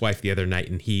and his wife the other night,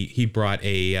 and he brought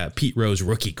a Pete Rose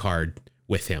rookie card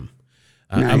with him.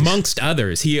 Nice. Amongst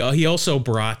others, he also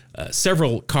brought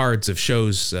several cards of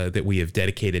shows that we have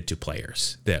dedicated to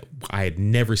players that I had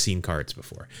never seen cards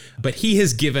before. But he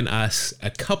has given us a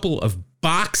couple of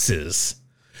boxes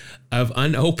of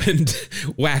unopened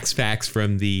wax packs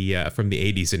from the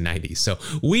 80s and 90s. So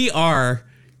we are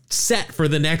set for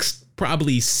the next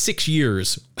probably 6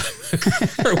 years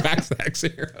for Wax Packs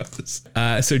Heroes.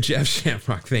 So Jeff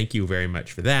Shamrock, thank you very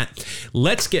much for that.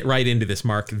 Let's get right into this,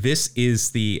 Mark. This is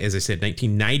the, as I said,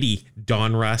 1990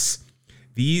 Donruss.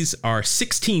 These are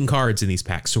 16 cards in these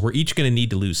packs, so we're each going to need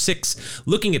to lose 6.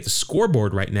 Looking at the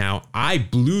scoreboard right now, I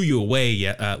blew you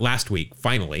away last week,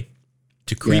 finally,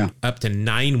 to creep up to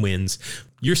 9 wins.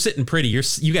 You're sitting pretty. You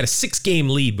got a 6-game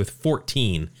lead with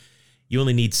 14. You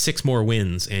only need 6 more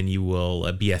wins, and you will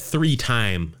be a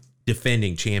 3-time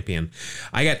defending champion.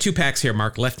 I got 2 packs here,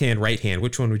 Mark. Left hand, right hand.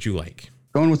 Which one would you like?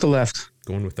 Going with the left.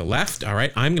 Going with the left. All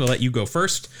right. I'm going to let you go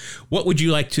first. Who'd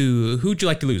you like to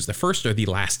lose, the first or the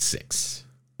last 6?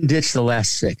 Ditch the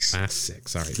last 6. Last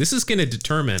 6. All right. This is going to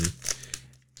determine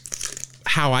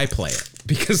how I play it,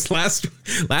 because last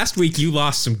week you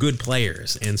lost some good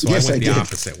players, and so I went the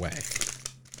opposite way.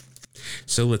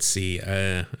 So let's see.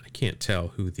 I can't tell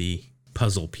who the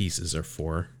puzzle pieces are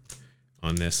for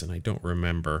on this, and I don't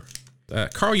remember.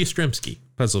 Carl Yastrzemski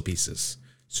puzzle pieces.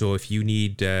 So if you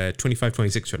need 25,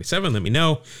 26, 27, let me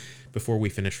know before we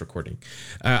finish recording.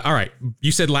 All right.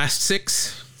 You said last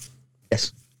 6?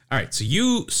 Yes. All right. So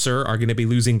you, sir, are going to be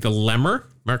losing the Lemmer,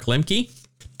 Mark Lemke,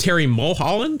 Terry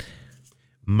Mulholland,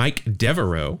 Mike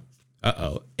Devereaux.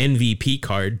 MVP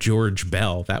card, George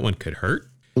Bell. That one could hurt.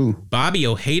 Ooh. Bobby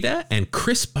Ojeda and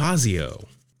Chris Bosio.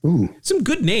 Ooh. Some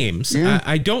good names. Yeah.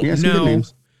 I don't know.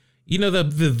 You know,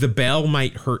 the Bell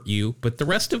might hurt you, but the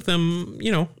rest of them,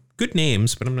 good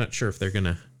names, but I'm not sure if they're going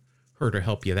to hurt or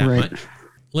help you that much.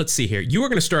 Let's see here. You are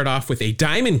going to start off with a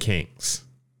Diamond Kings,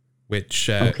 which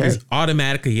is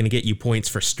automatically going to get you points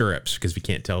for stirrups because we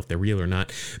can't tell if they're real or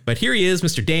not. But here he is,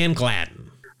 Mr. Dan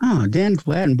Gladden. Oh, Dan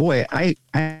Gladden. Boy, I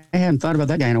hadn't thought about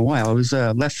that guy in a while. I was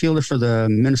left fielder for the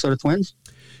Minnesota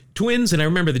Twins. And I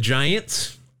remember the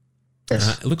Giants.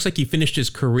 Yes. It looks like he finished his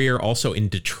career also in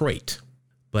Detroit.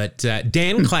 But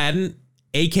Dan Gladden,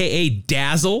 a.k.a.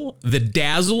 Dazzle, the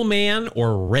Dazzle Man,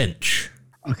 or Wrench.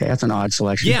 Okay, that's an odd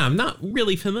selection. Yeah, I'm not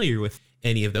really familiar with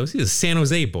any of those. He's a San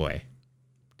Jose boy,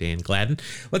 Dan Gladden.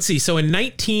 Let's see. So in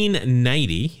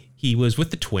 1990, he was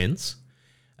with the Twins.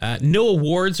 No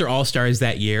awards or All-Stars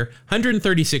that year.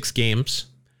 136 games,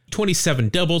 27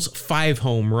 doubles, 5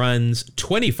 home runs,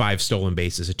 25 stolen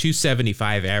bases, a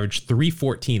 275 average,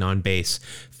 314 on base,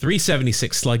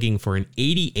 376 slugging for an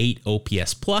 88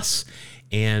 OPS plus,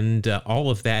 and all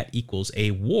of that equals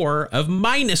a WAR of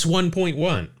minus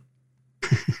 1.1.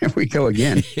 Here we go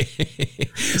again.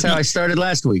 That's how I started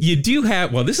last week. You do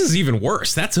have, well, this is even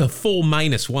worse. That's a full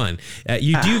 -1.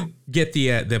 You do get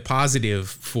the positive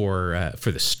for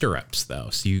the stirrups, though.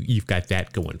 So you've got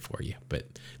that going for you.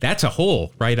 But that's a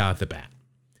hole right off the bat.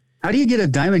 How do you get a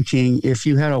Diamond King if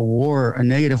you had a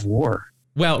negative WAR?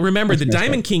 Well, remember, the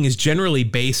Diamond King is generally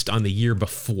based on the year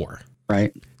before.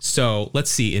 Right. So let's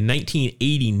see. In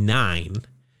 1989,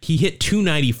 he hit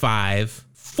 295,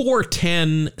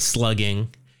 410 slugging,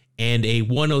 and a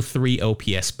 103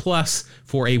 OPS plus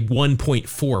for a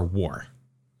 1.4 WAR.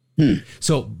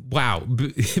 So, wow,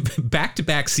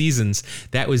 back-to-back seasons,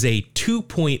 that was a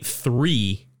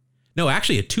 2.3, no,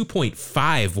 actually a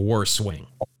 2.5 WAR swing.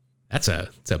 It's a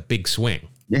big swing.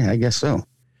 Yeah, I guess so.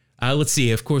 Let's see.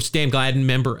 Of course, Dan Gladden,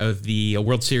 member of the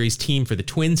World Series team for the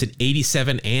Twins in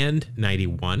 87 and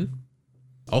 91.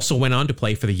 Also went on to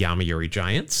play for the Yomiuri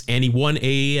Giants, and he won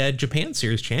a Japan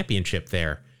Series championship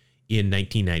there in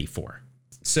 1994.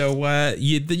 So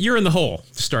you're in the hole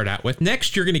to start out with.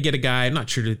 Next, you're going to get a guy, I'm not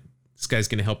sure this guy's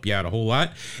going to help you out a whole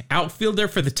lot. Outfielder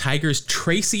for the Tigers,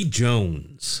 Tracy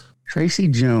Jones. Tracy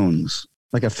Jones,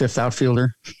 like a fifth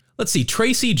outfielder? Let's see,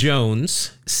 Tracy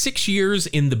Jones, 6 years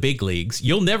in the big leagues.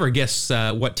 You'll never guess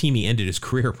what team he ended his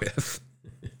career with.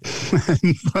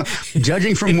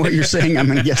 Judging from what you're saying, I'm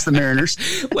going to guess the Mariners.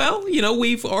 Well,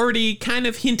 we've already kind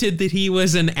of hinted that he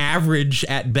was an average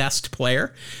at best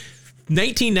player.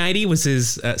 1990 was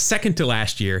his second to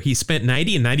last year. He spent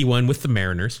 90 and 91 with the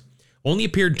Mariners. Only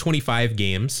appeared in 25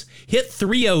 games. Hit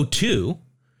 .302.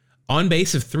 On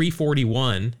base of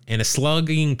 341 and a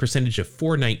slugging percentage of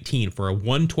 419 for a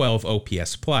 112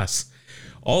 OPS plus.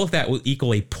 All of that will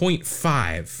equal a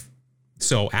 0.5.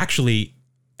 So actually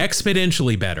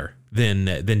exponentially better than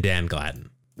Dan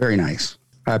Gladden. Very nice.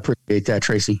 I appreciate that,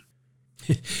 Tracy.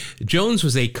 Jones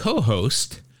was a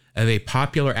co-host of a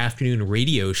popular afternoon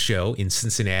radio show in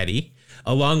Cincinnati,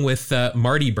 along with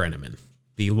Marty Brennaman,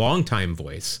 the longtime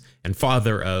voice and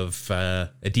father of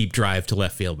A Deep Drive to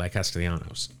Left Field by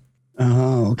Castellanos.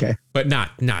 Oh, okay. But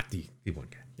not the one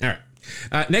guy. All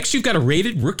right. Next, you've got a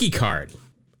rated rookie card,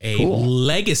 a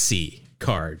legacy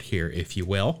card here, if you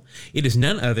will. It is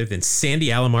none other than Sandy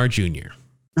Alomar Jr.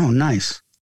 Oh, nice.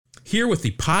 Here with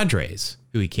the Padres,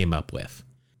 who he came up with.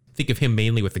 Think of him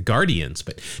mainly with the Guardians,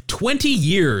 but 20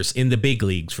 years in the big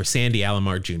leagues for Sandy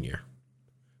Alomar Jr.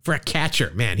 For a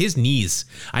catcher, man, his knees.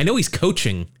 I know he's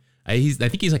coaching. I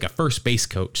think he's like a first base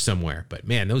coach somewhere, but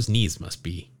man, those knees must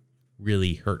be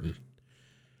really hurting.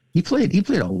 He played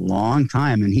a long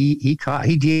time, and he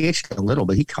DH'd a little,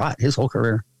 but he caught his whole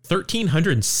career.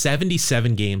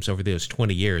 1,377 games over those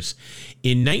 20 years.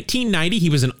 In 1990, he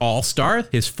was an All-Star,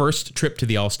 his first trip to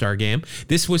the All-Star game.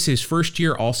 This was his first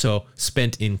year also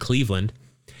spent in Cleveland,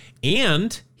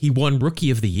 and he won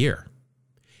Rookie of the Year.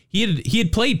 He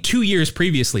had played 2 years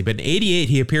previously, but in 88,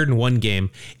 he appeared in one game,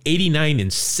 89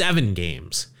 in 7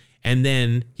 games. And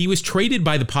then he was traded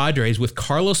by the Padres with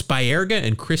Carlos Baerga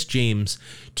and Chris James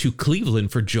to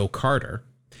Cleveland for Joe Carter.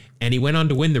 And he went on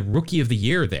to win the Rookie of the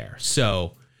Year there.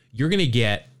 So you're going to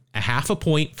get a half a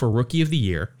point for Rookie of the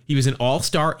Year. He was an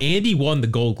All-Star and he won the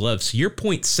Gold Glove. So you're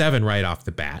 0.7 right off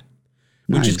the bat,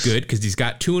 which is good because he's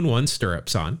got 2-1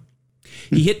 stirrups on.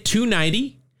 He hit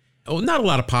 290. Oh, not a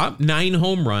lot of pop. 9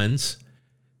 home runs.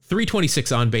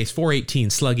 326 on base, 418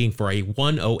 slugging for a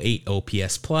 108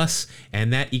 OPS plus,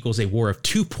 and that equals a WAR of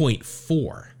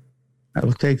 2.4. I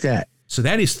will take that. So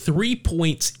that is 3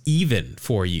 points even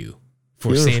for you for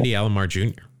Beautiful. Sandy Alomar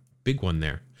Jr. Big one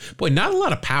there. Boy, not a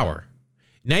lot of power.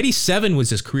 97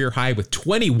 was his career high with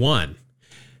 21.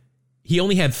 He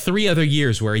only had 3 other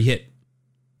years where he hit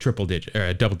double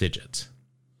digits.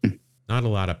 Not a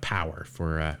lot of power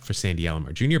for Sandy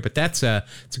Alomar Jr., but it's a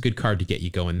good card to get you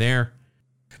going there.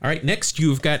 All right, next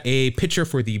you've got a pitcher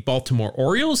for the Baltimore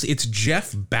Orioles. It's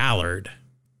Jeff Ballard.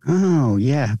 Oh,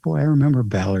 yeah. Boy, I remember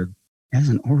Ballard as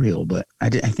an Oriole, but I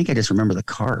think I just remember the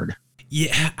card.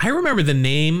 Yeah, I remember the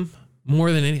name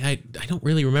more than any. I don't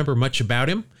really remember much about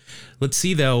him. Let's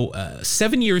see, though.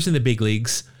 7 years in the big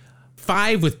leagues,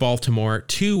 5 with Baltimore,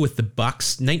 2 with the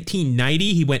Bucks.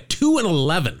 1990, he went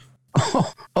 2-11.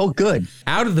 Oh, good.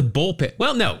 Out of the bullpen.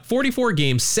 Well, no, 44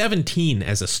 games, 17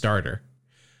 as a starter.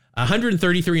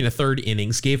 133 and a third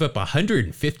innings, gave up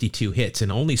 152 hits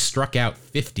and only struck out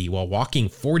 50 while walking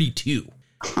 42.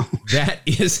 That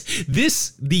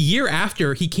is the year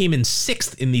after he came in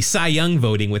 6th in the Cy Young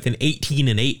voting with an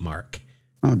 18-8 mark.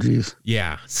 Oh, geez.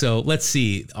 Yeah. So let's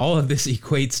see. All of this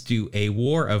equates to a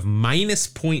WAR of minus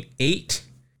 0.8.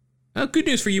 Oh, good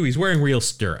news for you. He's wearing real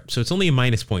stirrups, so it's only a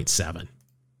minus 0.7.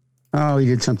 Oh, he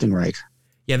did something right.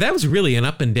 Yeah, that was really an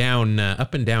up and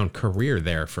down career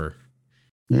there for.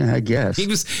 Yeah, I guess. He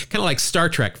was kind of like Star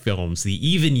Trek films. The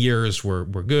even years were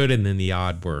good, and then the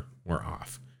odd were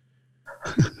off.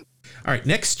 All right,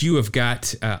 next you have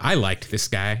got. I liked this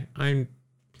guy. I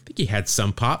think he had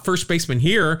some pop. First baseman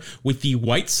here with the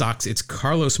White Sox. It's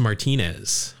Carlos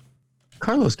Martinez.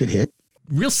 Carlos could hit.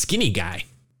 Real skinny guy.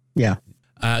 Yeah.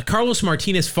 Carlos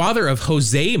Martinez, father of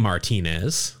Jose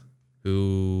Martinez,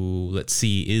 who, let's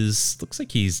see, looks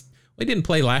like he didn't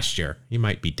play last year. He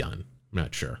might be done. I'm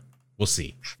not sure. We'll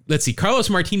see. Let's see. Carlos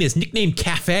Martinez, nicknamed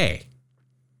Cafe.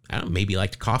 I don't know, maybe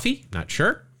liked coffee. Not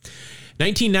sure.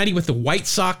 1990 with the White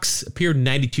Sox, appeared in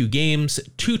 92 games,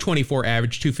 224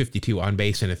 average, 252 on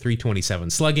base, and a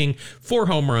 327 slugging, 4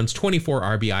 home runs, 24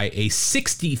 RBI, a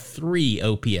 63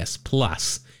 OPS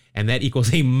plus, and that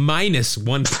equals a minus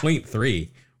 1.3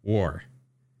 WAR.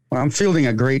 Well, I'm fielding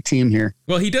a great team here.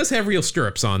 Well, he does have real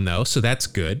stirrups on, though, so that's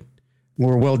good.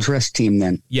 We're a well-dressed team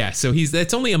then. Yeah, so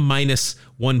that's only a minus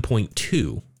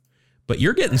 1.2. But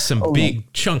you're getting some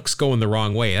big chunks going the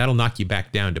wrong way. That'll knock you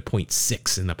back down to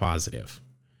 0.6 in the positive.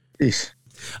 Jeez.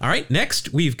 All right,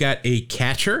 next we've got a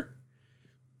catcher.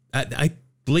 I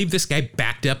believe this guy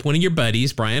backed up one of your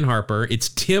buddies, Brian Harper. It's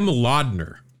Tim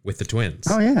Laudner with the Twins.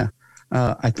 Oh, yeah.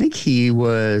 I think he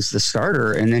was the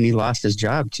starter, and then he lost his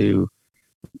job to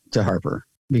Harper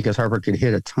because Harper could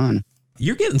hit a ton.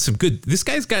 You're getting some good.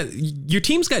 Your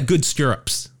team's got good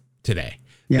stirrups today.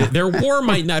 Yeah. Their WAR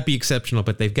might not be exceptional,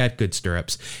 but they've got good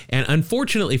stirrups. And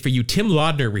unfortunately for you, Tim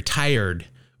Laudner retired,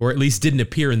 or at least didn't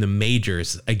appear in the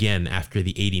majors again after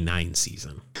the 89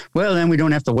 season. Well, then we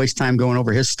don't have to waste time going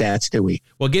over his stats, do we?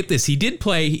 Well, get this. He did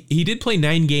play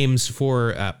 9 games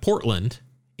for Portland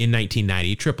in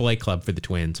 1990, AAA club for the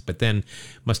Twins, but then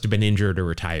must have been injured or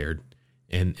retired.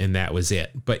 And that was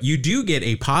it. But you do get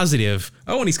a positive.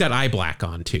 Oh, and he's got eye black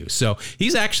on, too. So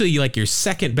he's actually like your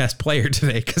second best player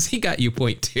today because he got you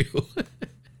 0.2.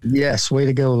 Yes. Way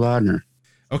to go, Laudner.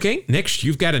 OK, next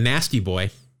you've got a nasty boy.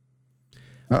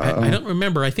 I don't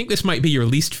remember. I think this might be your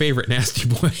least favorite nasty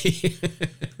boy.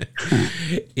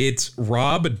 It's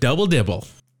Rob Double Dibble.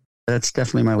 That's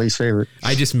definitely my least favorite.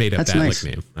 I just made up that nice.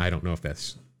 nickname. I don't know if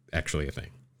that's actually a thing.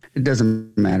 It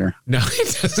doesn't matter. No,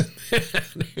 it doesn't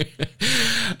matter.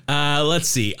 Let's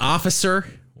see. Officer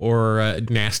or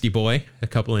Nasty Boy, a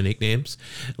couple of nicknames.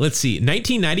 Let's see.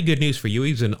 1990, good news for you.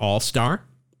 He was an all-star.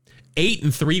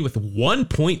 8-3 with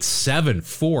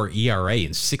 1.74 ERA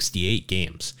in 68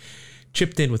 games.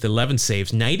 Chipped in with 11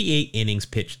 saves, 98 innings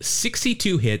pitched,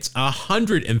 62 hits,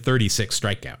 136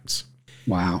 strikeouts.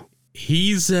 Wow.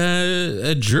 He's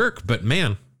a jerk, but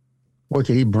man. Boy,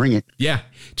 can he bring it. Yeah.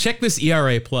 Check this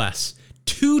ERA plus.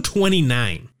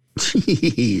 229.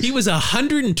 Jeez. He was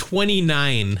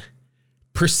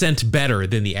 129% better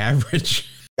than the average.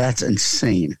 That's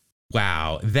insane.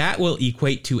 Wow. That will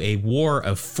equate to a WAR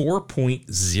of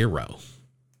 4.0.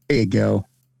 There you go.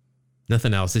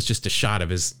 Nothing else. It's just a shot of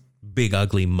his big,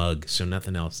 ugly mug. So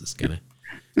nothing else is going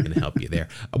to help you there.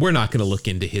 We're not going to look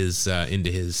into his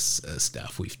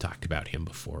stuff. We've talked about him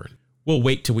before. We'll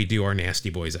wait till we do our Nasty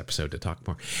Boys episode to talk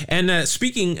more. And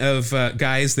speaking of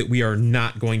guys that we are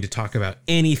not going to talk about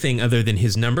anything other than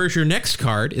his numbers, your next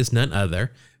card is none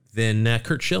other than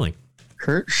Curt Schilling.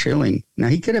 Curt Schilling. Now,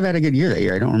 he could have had a good year that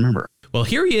year. I don't remember. Well,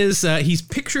 here he is. He's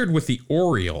pictured with the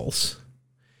Orioles.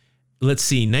 Let's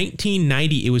see,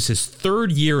 1990, it was his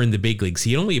third year in the big leagues.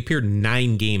 He only appeared in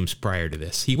 9 games prior to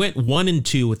this. He went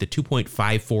 1-2 with a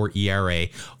 2.54 ERA,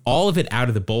 all of it out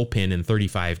of the bullpen in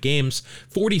 35 games,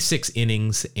 46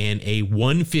 innings, and a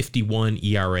 151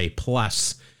 ERA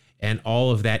plus, and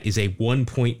all of that is a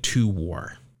 1.2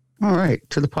 WAR. All right,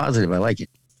 to the positive. I like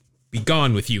it. Be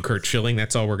gone with you, Curt Schilling.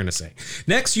 That's all we're going to say.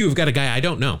 Next, you've got a guy I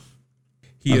don't know.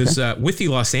 He is with the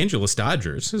Los Angeles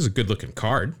Dodgers. This is a good-looking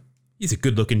card. He's a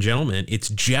good-looking gentleman. It's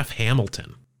Jeff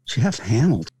Hamilton. Jeff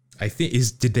Hamilton. I think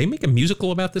did they make a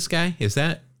musical about this guy? Is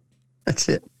that? That's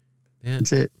it. Yeah.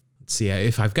 That's it. Let's see.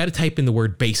 If I've got to type in the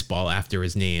word baseball after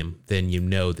his name, then you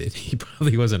know that he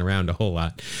probably wasn't around a whole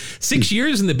lot. 6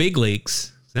 years in the big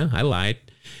leagues. No, I lied.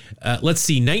 Let's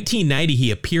see. 1990, he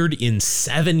appeared in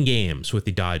 7 games with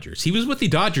the Dodgers. He was with the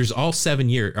Dodgers all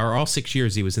 6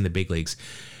 years he was in the big leagues.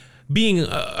 Being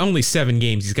only 7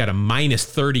 games, he's got a minus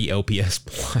 30 OPS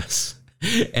plus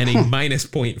and a minus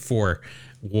 0.4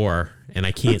 WAR, and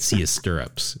I can't see his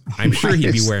stirrups. I'm sure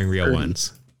he'd be wearing real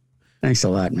ones. Thanks a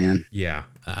lot, man. Yeah.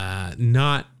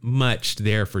 Not much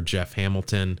there for Jeff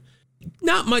Hamilton.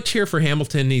 Not much here for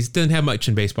Hamilton. He doesn't have much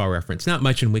in Baseball Reference, not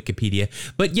much in Wikipedia,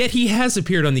 but yet he has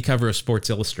appeared on the cover of Sports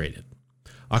Illustrated.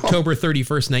 October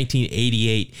 31st,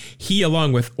 1988, he,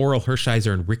 along with Orel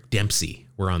Hershiser and Rick Dempsey,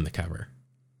 were on the cover.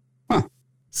 Huh.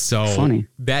 So Funny.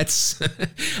 That's,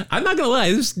 I'm not going to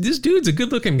lie, this dude's a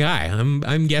good looking guy.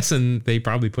 I'm guessing they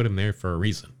probably put him there for a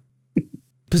reason.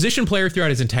 Position player throughout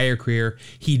his entire career.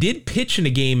 He did pitch in a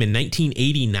game in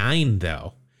 1989,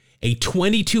 though. A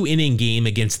 22-inning game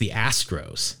against the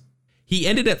Astros. He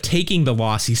ended up taking the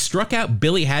loss. He struck out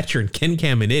Billy Hatcher and Ken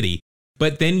Caminiti,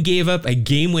 but then gave up a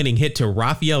game-winning hit to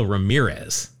Rafael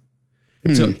Ramirez.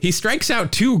 So he strikes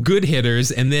out two good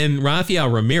hitters, and then Rafael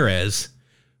Ramirez,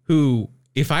 who,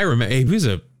 if I remember, he was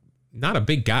not a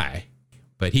big guy,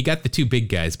 but he got the two big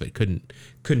guys, but couldn't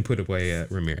put away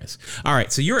Ramirez. All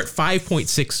right, so you're at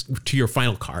 5.6 to your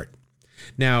final card.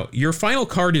 Now, your final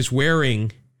card is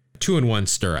wearing 2-in-1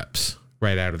 stirrups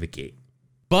right out of the gate.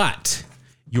 But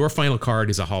your final card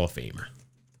is a Hall of Famer.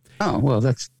 Oh, well,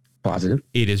 that's positive.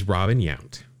 It is Robin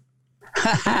Yount.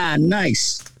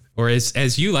 Nice. Or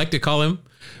as you like to call him,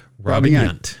 Robin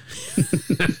Yount.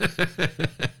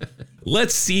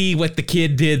 Let's see what the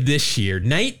kid did this year.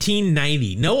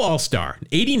 1990, no All-Star.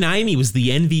 89, he was the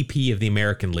MVP of the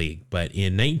American League. But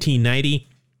in 1990,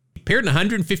 appeared in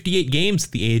 158 games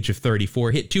at the age of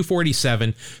 34, hit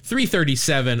 247,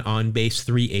 337 on base,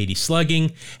 380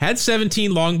 slugging, had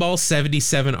 17 long balls,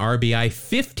 77 RBI,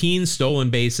 15 stolen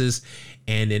bases,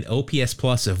 and an OPS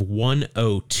plus of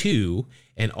 102.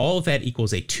 And all of that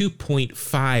equals a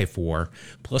 2.5 WAR,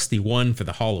 plus the 1 for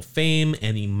the Hall of Fame,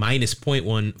 and the minus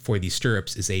 0.1 for the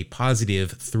stirrups is a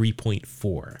positive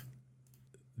 3.4.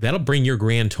 That'll bring your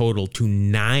grand total to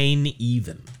 9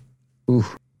 even. Ooh.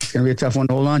 It's going to be a tough one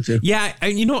to hold on to. Yeah,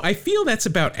 I feel that's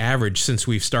about average since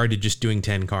we've started just doing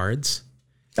 10 cards.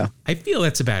 Yeah. I feel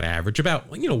that's about average.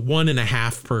 About,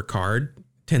 1.5 per card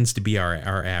tends to be our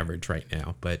average right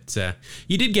now. But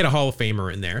you did get a Hall of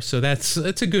Famer in there, so that's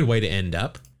a good way to end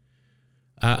up.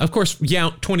 Of course,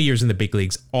 20 years in the big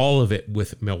leagues, all of it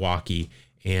with Milwaukee.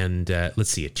 And let's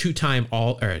see, a two-time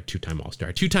All-Star,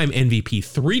 2-time MVP,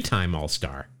 3-time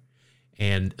All-Star,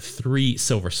 and 3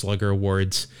 Silver Slugger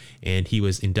awards, and he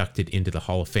was inducted into the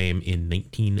Hall of Fame in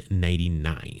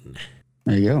 1999.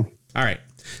 There you go. All right,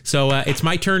 so it's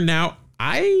my turn now.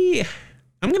 I'm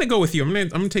gonna go with you. I'm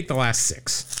gonna take the last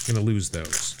 6. I'm gonna lose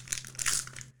those.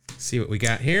 See what we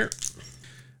got here.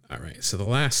 All right, so the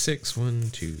last 6. 1,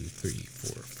 2, 3,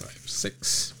 4, 5,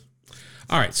 6.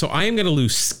 All right, so I am gonna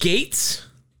lose Skates,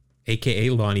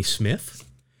 aka Lonnie Smith.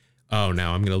 Oh,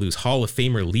 now I'm gonna lose Hall of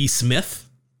Famer Lee Smith.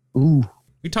 Ooh.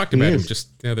 We talked about him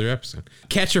just the other episode.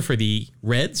 Catcher for the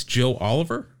Reds, Joe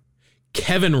Oliver.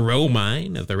 Kevin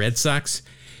Romine of the Red Sox.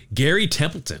 Gary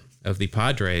Templeton of the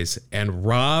Padres. And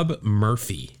Rob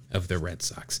Murphy of the Red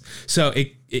Sox. So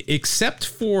except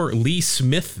for Lee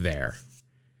Smith there,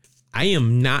 I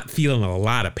am not feeling a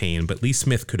lot of pain, but Lee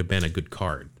Smith could have been a good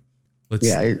card.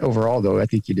 Overall, though, I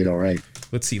think you did all right.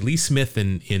 Let's see. Lee Smith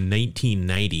in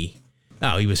 1990.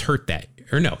 Oh, he was hurt that.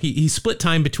 Or no, he split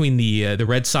time between the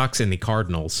Red Sox and the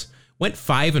Cardinals. Went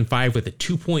 5-5 with a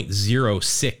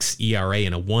 2.06 ERA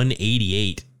and a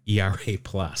 1.88 ERA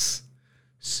plus.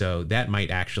 So that might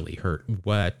actually hurt.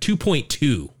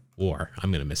 2.2 WAR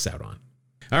I'm going to miss out on.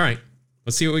 All right,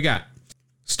 let's see what we got.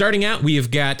 Starting out, we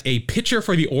have got a pitcher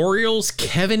for the Orioles,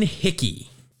 Kevin Hickey.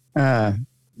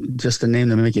 Just a name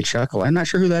to make you chuckle. I'm not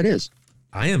sure who that is.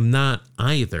 I am not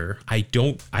either. I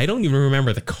don't even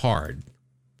remember the card.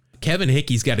 Kevin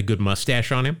Hickey's got a good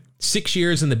mustache on him. 6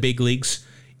 years in the big leagues,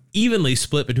 evenly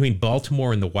split between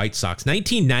Baltimore and the White Sox.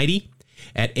 1990,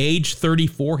 at age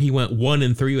 34, he went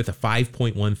 1-3 with a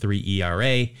 5.13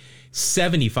 ERA,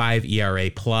 75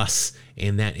 ERA plus,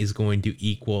 and that is going to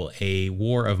equal a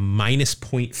WAR of minus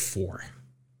 0.4.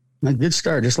 A good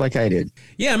start, just like I did.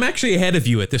 Yeah, I'm actually ahead of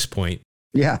you at this point.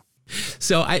 Yeah.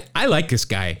 So I like this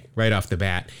guy right off the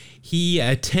bat. He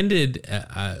attended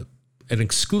an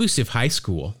exclusive high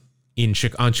school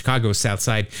on Chicago's South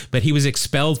Side, but he was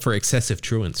expelled for excessive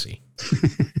truancy.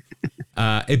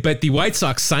 But the White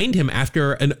Sox signed him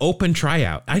after an open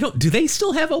tryout. Do they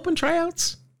still have open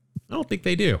tryouts? I don't think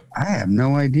they do. I have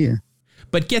no idea.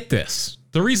 But get this.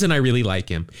 The reason I really like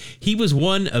him, he was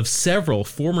one of several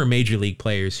former Major League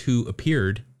players who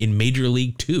appeared in Major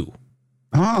League 2.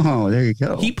 Oh, there you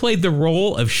go. He played the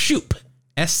role of Shoop,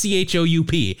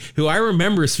 Schoup, who I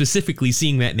remember specifically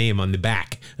seeing that name on the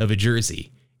back of a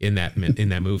jersey in that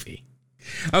movie.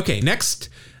 Okay, next,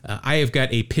 I have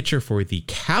got a pitcher for the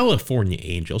California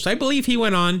Angels. I believe he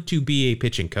went on to be a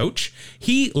pitching coach.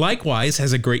 He likewise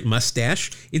has a great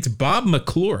mustache. It's Bob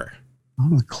McClure.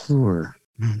 Bob McClure.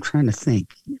 I'm trying to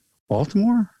think.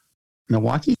 Baltimore?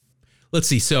 Milwaukee? Let's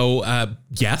see. So,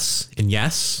 yes and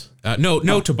yes.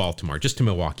 No to Baltimore, just to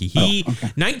Milwaukee. He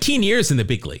 19 years in the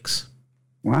big leagues.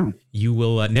 Wow. You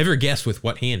will never guess with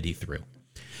what hand he threw.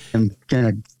 I'm going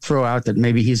to throw out that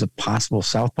maybe he's a possible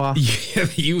southpaw. Yeah,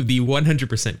 you would be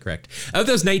 100% correct. Of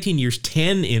those 19 years,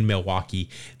 10 in Milwaukee,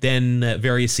 then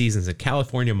various seasons in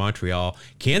California, Montreal,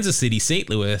 Kansas City, St.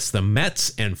 Louis, the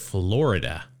Mets, and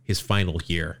Florida, his final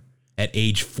year at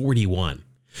age 41.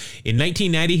 In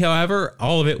 1990, however,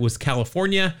 all of it was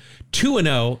California,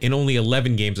 2-0 in only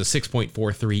 11 games, a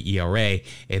 6.43 ERA,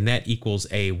 and that equals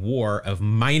a WAR of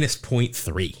minus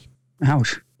 0.3.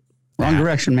 Ouch. Wrong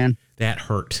direction, man. That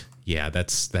hurt. Yeah,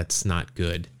 that's not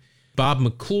good. Bob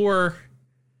McClure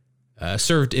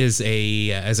served as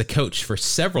a coach for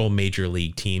several major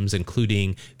league teams,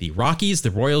 including the Rockies,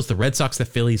 the Royals, the Red Sox, the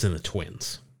Phillies, and the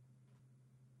Twins.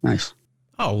 Nice.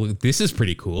 Oh, this is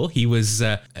pretty cool. He was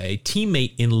a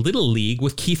teammate in Little League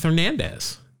with Keith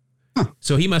Hernandez. Huh.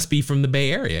 So he must be from the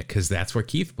Bay Area because that's where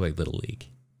Keith played Little League.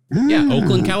 Yeah,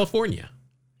 Oakland, California.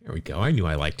 There we go. I knew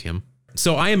I liked him.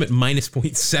 So I am at minus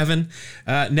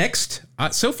 0.7. Next,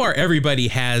 so far everybody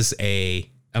has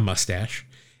a mustache.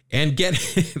 And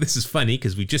this is funny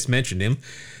because we just mentioned him.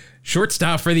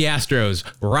 Shortstop for the Astros,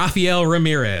 Rafael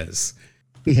Ramirez.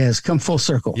 He has come full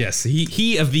circle. Yes,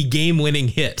 he of the game-winning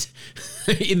hit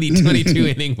in the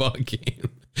 22-inning ball game.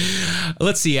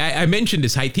 Let's see. I mentioned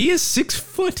his height. He is 6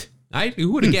 foot.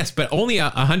 Who would have guessed? But only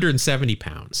 170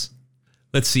 pounds.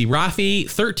 Let's see. Rafi,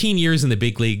 13 years in the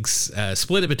big leagues,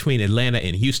 split it between Atlanta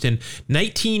and Houston.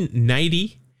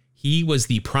 1990, he was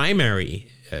the primary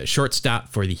shortstop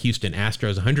for the Houston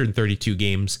Astros, 132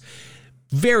 games.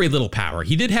 Very little power.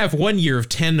 He did have 1 year of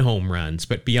 10 home runs,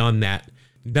 but beyond that,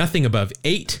 nothing above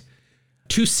 8.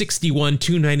 261,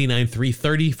 299,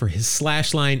 330 for his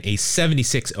slash line, a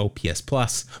 76 OPS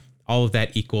plus. All of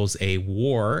that equals a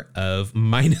WAR of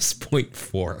minus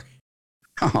 0.4.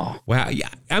 Oh. Wow. Yeah,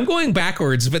 I'm going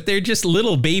backwards, but they're just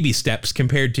little baby steps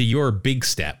compared to your big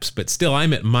steps. But still,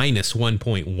 I'm at minus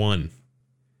 1.1.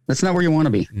 That's not where you want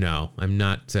to be. No, I'm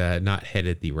not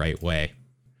headed the right way.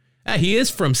 He is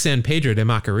from San Pedro de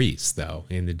Macorís, though,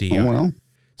 in the DR. Oh, well.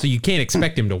 So you can't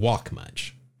expect him to walk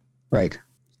much. Right.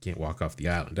 Can't walk off the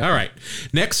island. All right.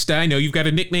 Next, I know you've got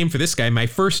a nickname for this guy. My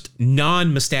first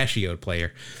non-mustachioed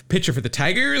player. Pitcher for the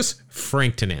Tigers,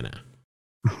 Frank Tanana.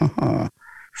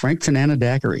 Frank Tanana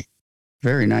Daiquiri.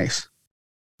 Very nice.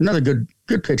 Another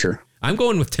good pitcher. I'm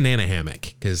going with Tanana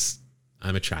Hammock because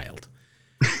I'm a child.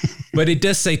 But it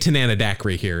does say Tanana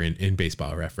Daiquiri here in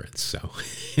Baseball Reference. So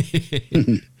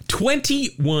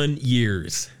 21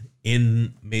 years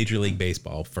in Major League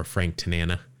Baseball for Frank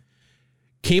Tanana.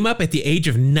 Came up at the age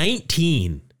of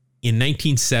 19 in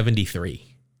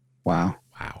 1973. Wow.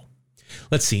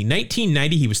 Let's see.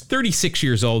 1990, he was 36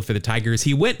 years old for the Tigers.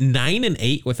 He went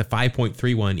 9-8 with a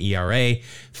 5.31 ERA,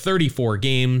 34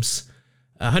 games,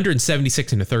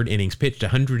 176 in the third innings pitched,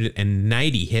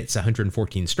 190 hits,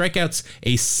 114 strikeouts,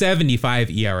 a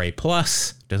 75 ERA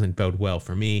plus. Doesn't bode well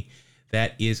for me.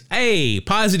 That is a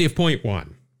positive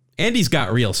 0.1. And he's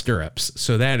got real stirrups,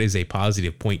 so that is a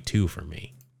positive 0.2 for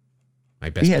me. My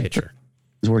best pitcher.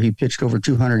 Is where he pitched over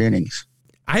 200 innings.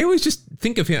 I always just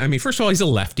think of him. I mean, first of all, he's a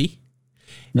lefty,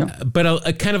 but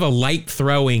a kind of a light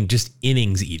throwing, just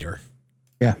innings eater.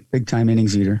 Yeah, big time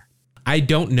innings eater. I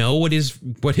don't know what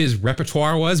his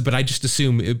repertoire was, but I just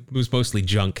assume it was mostly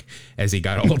junk as he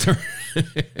got older.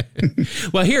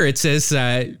 Well, here it says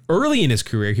early in his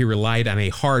career, he relied on a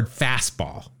hard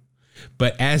fastball.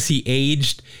 But as he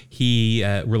aged, he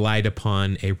relied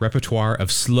upon a repertoire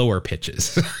of slower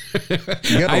pitches.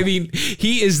 I mean,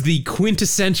 he is the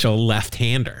quintessential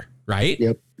left-hander, right?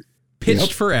 Yep.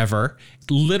 Pitched forever,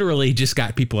 literally just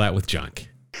got people out with junk.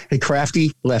 A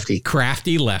crafty lefty.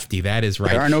 Crafty lefty, that is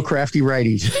right. There are no crafty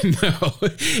righties. No.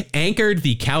 Anchored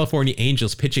the California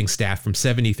Angels pitching staff from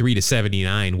 73 to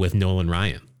 79 with Nolan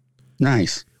Ryan.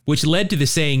 Nice. Which led to the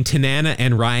saying, Tanana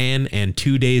and Ryan and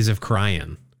 2 days of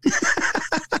crying.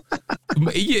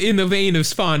 In the vein of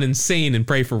Spawn and Sane and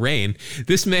Pray for Rain,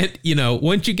 this meant,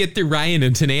 once you get through Ryan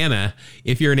and Tanana,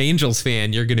 if you're an Angels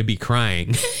fan, you're going to be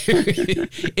crying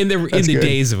in the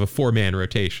days of a 4-man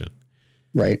rotation.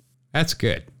 Right. That's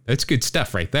good. That's good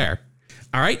stuff right there.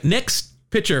 All right, next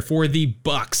pitcher for the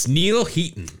Bucks, Neil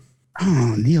Heaton.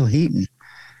 Oh, Neil Heaton.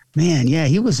 Man, yeah,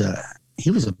 he was a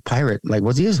pirate.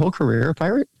 Was he his whole career a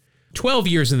pirate? 12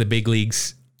 years in the big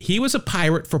leagues. He was a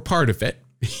pirate for part of it.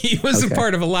 He was a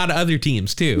part of a lot of other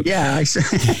teams, too. Yeah. I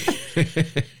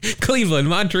said. Cleveland,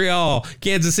 Montreal,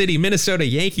 Kansas City, Minnesota,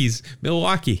 Yankees,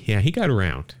 Milwaukee. Yeah, he got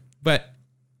around. But,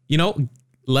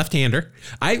 left-hander.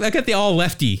 I got the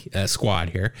all-lefty squad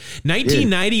here.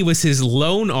 1990 was his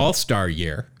lone all-star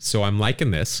year, so I'm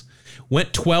liking this.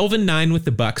 Went 12-9 with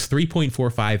the Bucks,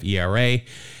 3.45 ERA.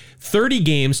 30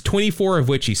 games, 24 of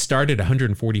which he started,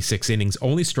 146 innings,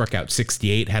 only struck out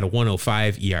 68, had a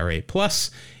 105 ERA plus,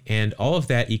 and all of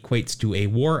that equates to a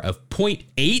WAR of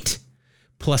 0.8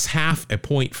 plus half a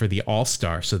point for the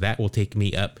All-Star. So that will take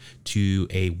me up to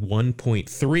a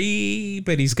 1.3,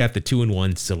 but he's got the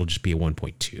 2-1, so it'll just be a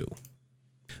 1.2.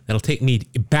 That'll take me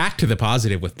back to the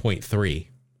positive with 0.3.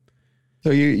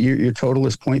 So your total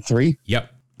is 0.3?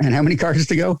 Yep. And how many cards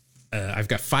to go? I've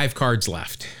got 5 cards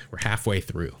left. We're halfway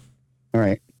through. All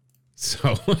right.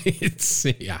 So it's,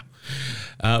 yeah.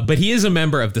 But he is a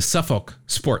member of the Suffolk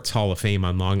Sports Hall of Fame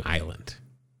on Long Island.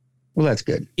 Well, that's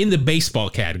good. In the baseball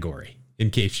category, in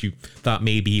case you thought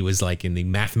maybe he was like in the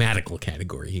mathematical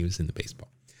category. He was in the baseball.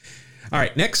 All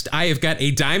right, next I have got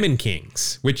a Diamond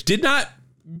Kings, which did not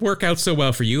work out so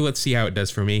well for you. Let's see how it does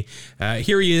for me.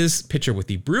 Here he is, pitcher with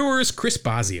the Brewers, Chris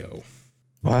Bosio.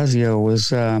 Bosio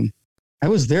was, I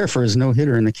was there for his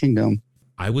no-hitter in the Kingdom.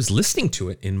 I was listening to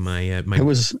it in my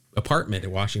apartment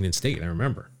at Washington State, I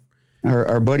remember.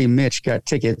 Our buddy Mitch got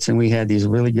tickets, and we had these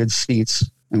really good seats,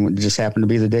 and it just happened to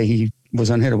be the day he was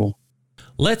unhittable.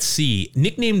 Let's see.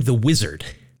 Nicknamed the Wizard.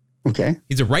 Okay.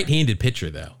 He's a right-handed pitcher,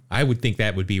 though. I would think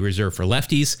that would be reserved for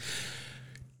lefties.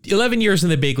 11 years in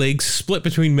the big leagues, split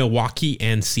between Milwaukee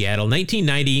and Seattle.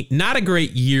 1990, not a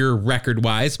great year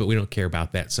record-wise, but we don't care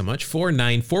about that so much.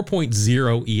 4.9,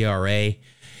 4.0 ERA.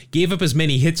 Gave up as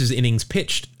many hits as innings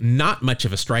pitched. Not much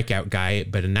of a strikeout guy,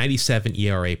 but a 97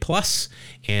 ERA plus,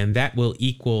 and that will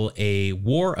equal a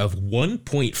WAR of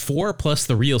 1.4 plus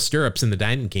the real stirrups in the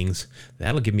Diamond Kings.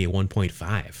 That'll give me a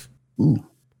 1.5. Ooh.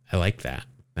 I like that.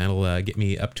 That'll get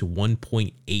me up to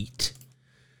 1.8.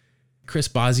 Chris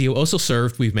Bosio also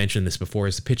served, we've mentioned this before,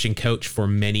 as the pitching coach for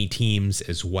many teams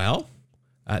as well.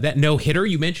 That no-hitter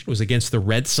you mentioned was against the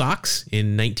Red Sox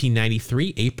in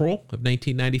 1993, April of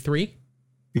 1993.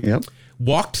 Yep.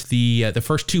 Walked the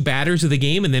first 2 batters of the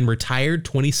game and then retired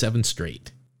 27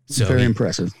 straight. So very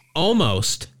impressive.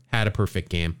 Almost had a perfect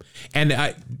game. And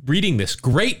reading this,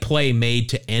 great play made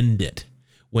to end it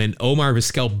when Omar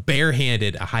Vizquel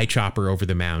barehanded a high chopper over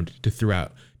the mound to throw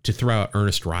out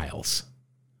Ernest Riles.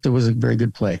 It was a very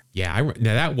good play. Yeah,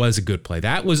 now that was a good play.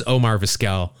 That was Omar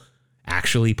Vizquel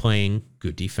actually playing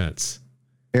good defense.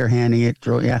 Barehanding it,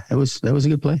 that was a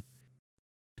good play.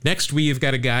 Next, we've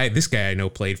got this guy I know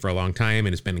played for a long time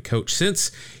and has been a coach since.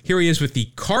 Here he is with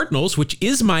the Cardinals, which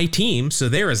is my team, so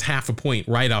there is half a point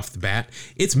right off the bat.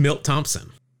 It's Milt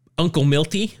Thompson. Uncle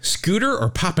Milty, Scooter, or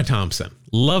Papa Thompson.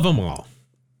 Love them all.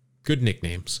 Good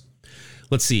nicknames.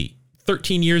 Let's see.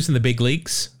 13 years in the big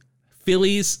leagues.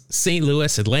 Phillies, St.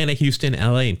 Louis, Atlanta, Houston,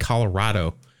 LA, and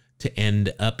Colorado to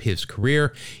end up his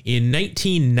career. In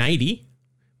 1990,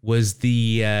 was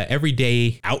the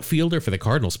everyday outfielder for the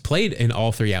Cardinals, played in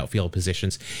all 3 outfield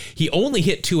positions. He only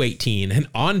hit .218, an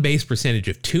on-base percentage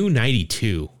of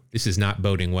 .292. This is not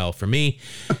boding well for me.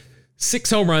 6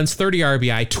 home runs, 30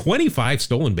 RBI, 25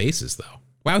 stolen bases, though.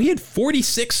 Wow, he had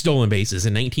 46 stolen bases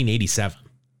in 1987.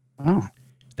 Oh.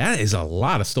 That is a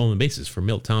lot of stolen bases for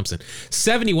Milt Thompson.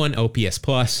 71 OPS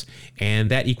plus, and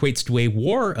that equates to a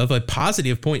WAR of a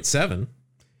positive 0.7.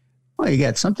 Well, you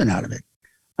got something out of it.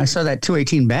 I saw that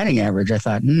 .218 batting average. I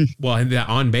thought, Well, and the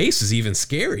on base is even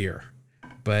scarier.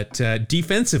 But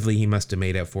defensively, he must have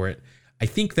made up for it. I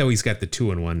think, though, he's got the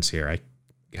 2-1s here.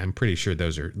 I'm pretty sure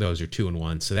those are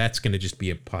 2-1. So that's going to just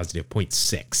be a positive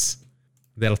 0.6.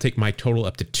 That'll take my total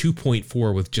up to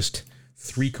 2.4 with just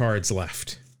 3 cards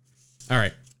left. All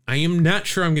right. I am not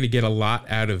sure I'm going to get a lot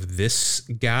out of this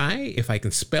guy. If I can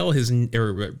spell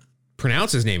or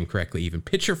pronounce his name correctly, even.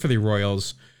 Pitcher for the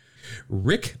Royals,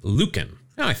 Rick Lueken.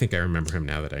 Oh, I think I remember him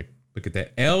now that I look at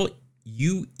that. Luecken.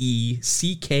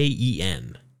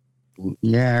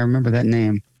 Yeah, I remember that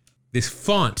name. This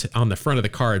font on the front of the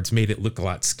cards made it look a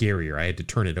lot scarier. I had to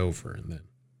turn it over. And then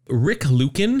Rick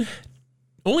Lueken,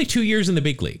 only 2 years in the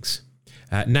big leagues.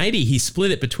 90, he split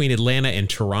it between Atlanta and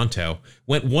Toronto,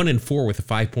 went 1-4 with a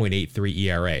 5.83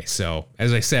 ERA. So,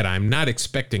 as I said, I'm not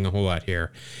expecting a whole lot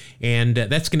here. And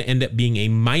that's going to end up being a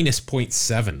minus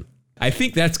 0.7. I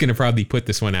think that's going to probably put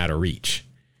this one out of reach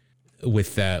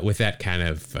with that kind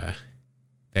of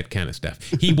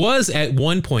stuff. He was at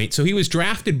one point, so he was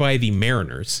drafted by the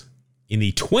Mariners in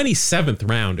the 27th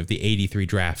round of the 83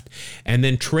 draft, and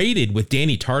then traded with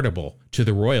Danny Tartabull to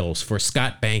the Royals for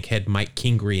Scott Bankhead, Mike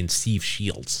Kingery, and Steve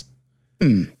Shields.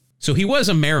 So he was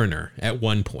a Mariner at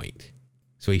one point.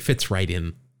 So he fits right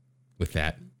in with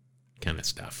that kind of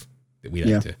stuff that we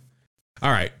like to.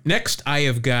 All right. Next, I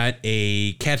have got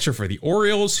a catcher for the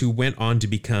Orioles who went on to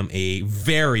become a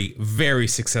very, very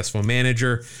successful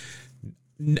manager.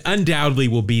 Undoubtedly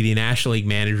will be the National League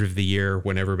Manager of the Year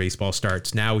whenever baseball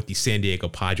starts. Now with the San Diego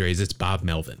Padres, it's Bob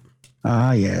Melvin.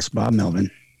 Ah, yes, Bob Melvin.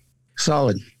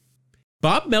 Solid.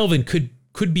 Bob Melvin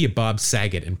could be a Bob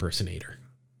Saget impersonator.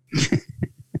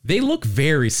 They look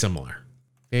very similar.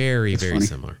 Very, That's very funny.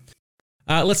 Similar.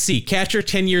 Let's see. Catcher,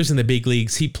 10 years in the big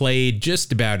leagues. He played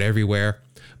just about everywhere.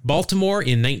 Baltimore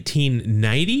in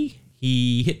 1990,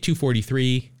 he hit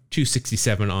 243,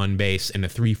 267 on base, and a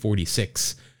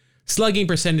 346 slugging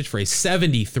percentage for a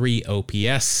 73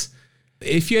 OPS.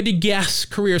 If you had to guess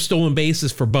career stolen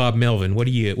bases for Bob Melvin, what are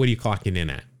you clocking in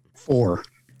at? 4.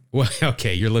 Well,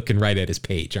 okay, you're looking right at his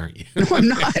page, aren't you? No, I'm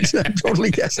not. I'm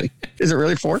totally guessing. Is it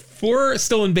really 4? 4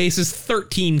 stolen bases,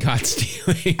 13 caught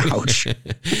stealing. Ouch.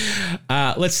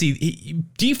 Let's see.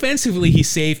 Defensively, he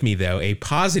saved me, though, a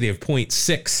positive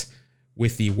 0.6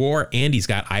 with the WAR, and he's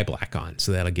got eye black on,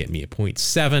 so that'll get me a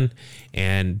 0.7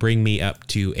 and bring me up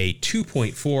to a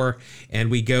 2.4.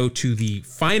 And we go to the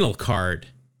final card,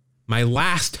 my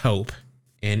last hope,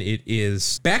 and it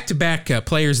is back-to-back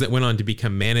players that went on to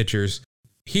become managers.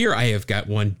 Here I have got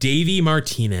one, Davey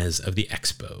Martinez of the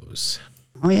Expos.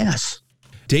 Oh, yes.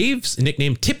 Dave's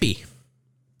nickname, Tippy.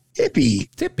 Tippy.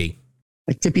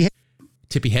 Like Tippy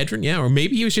Hedren, yeah, or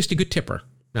maybe he was just a good tipper.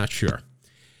 Not sure.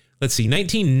 Let's see,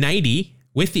 1990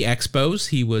 with the Expos.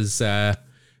 He was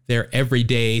their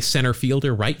everyday center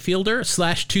fielder, right fielder, /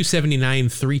 279,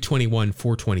 321,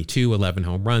 422, 11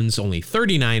 home runs, only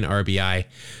 39 RBI,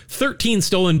 13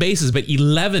 stolen bases, but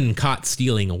 11 caught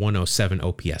stealing, a 107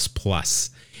 OPS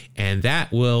plus. And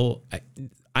that will,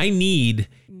 I need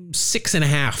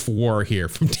 6.5 WAR here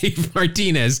from Dave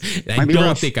Martinez. I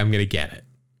don't think I'm going to get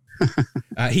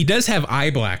it. He does have eye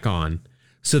black on,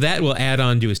 so that will add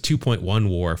on to his 2.1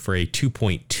 WAR for a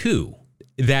 2.2.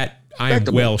 That I am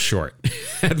well short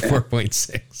at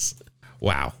 4.6.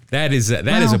 Wow. That is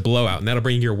a blowout, and that'll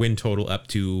bring your win total up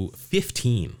to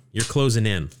 15. You're closing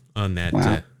in on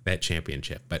that that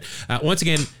championship. But once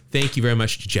again, thank you very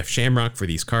much to Jeff Shamrock for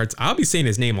these cards. I'll be saying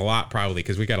his name a lot probably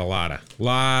because we got a lot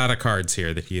of cards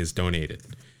here that he has donated.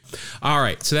 All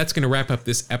right, so that's going to wrap up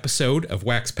this episode of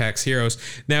Wax Packs Heroes.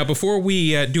 Now, before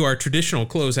we do our traditional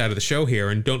close out of the show here,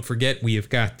 and don't forget we have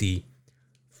got the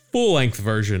full-length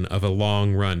version of A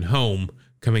Long Run Home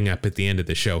coming up at the end of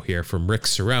the show here from Rick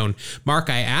Cerrone. Mark,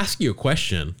 I asked you a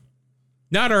question,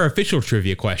 not our official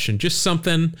trivia question, just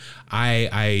something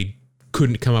I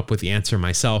couldn't come up with the answer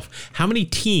myself. How many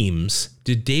teams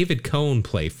did David Cone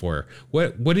play for?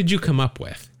 What did you come up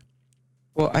with?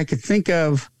 Well, I could think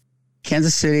of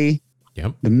Kansas City,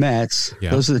 the Mets.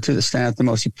 Yep. Those are the two that stand out the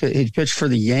most. He pitched for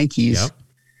the Yankees,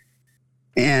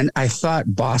 and I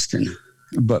thought Boston,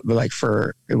 but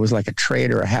it was like a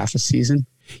trade or a half a season.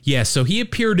 Yeah, so he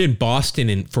appeared in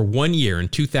Boston for 1 year in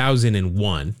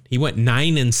 2001. He went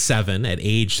 9-7 at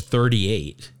age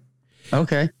 38.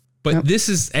 Okay. But this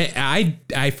is,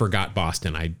 I forgot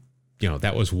Boston.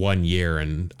 That was 1 year,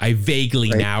 and I vaguely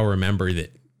now remember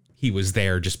that he was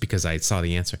there just because I saw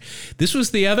the answer. This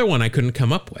was the other one I couldn't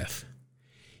come up with.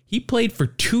 He played for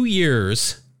 2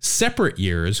 years, separate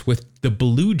years, with the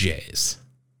Blue Jays.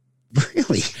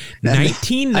 Really?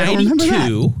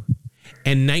 1992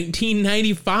 and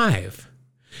 1995.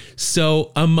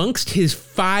 So amongst his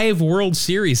 5 World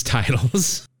Series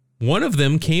titles, one of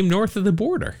them came north of the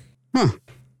border. Huh.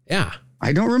 Yeah.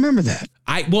 I don't remember that.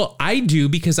 I do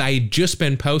because I had just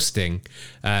been posting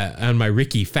on my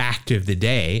Ricky fact of the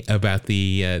day about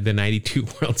the 92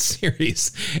 World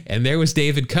Series, and there was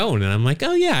David Cone, and I'm like,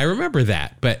 oh yeah, I remember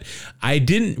that. But I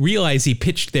didn't realize he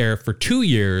pitched there for 2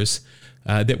 years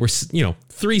that were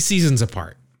 3 seasons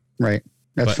apart. Right.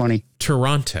 That's funny.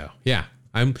 Toronto. Yeah.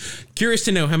 I'm curious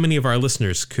to know how many of our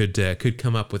listeners could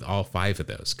come up with all 5 of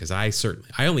those, because I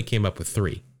only came up with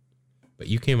 3. But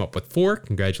you came up with 4.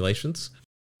 Congratulations.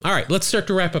 All right, let's start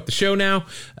to wrap up the show now.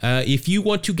 If you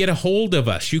want to get a hold of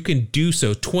us, you can do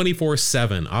so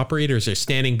 24/7. Operators are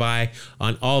standing by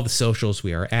on all the socials.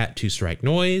 We are at 2 Strike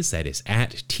Noise. That is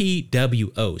at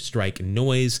TWO Strike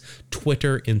Noise.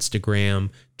 Twitter,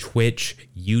 Instagram, Twitch,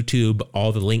 YouTube,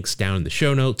 all the links down in the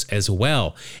show notes, as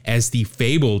well as the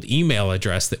fabled email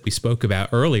address that we spoke about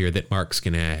earlier that Mark's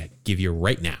going to give you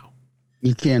right now.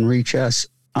 You can reach us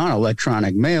on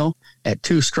electronic mail at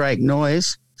 2 Strike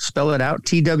Noise. Spell it out,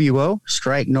 TWO,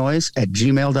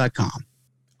 strikenoise@gmail.com.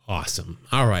 Awesome.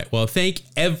 All right. Well, thank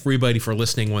everybody for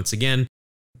listening once again.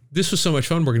 This was so much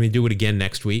fun. We're going to do it again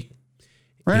next week.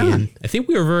 Right and on. I think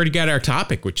we've already got our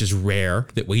topic, which is rare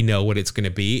that we know what it's going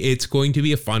to be. It's going to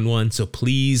be a fun one, so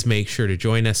please make sure to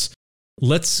join us.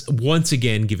 Let's once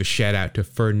again give a shout out to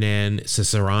Ferdinand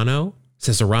Cicerano.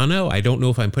 I don't know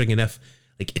if I'm putting enough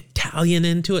like Italian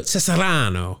into it.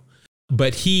 Cicerano.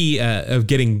 But he, of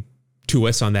getting to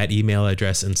us on that email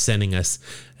address and sending us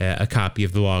a copy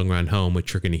of The Long Run Home,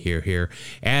 which you're going to hear here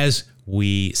as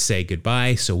we say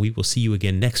goodbye. So we will see you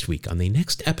again next week on the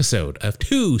next episode of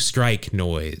Two Strike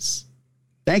Noise.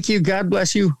 Thank you. God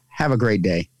bless you. Have a great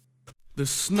day. The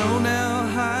snow now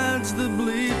hides the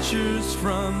bleachers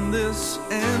from this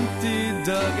empty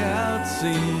dugout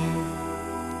scene.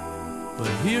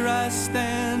 But here I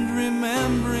stand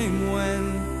remembering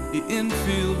when the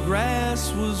infield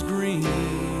grass was green.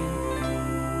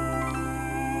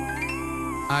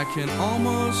 I can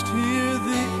almost hear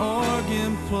the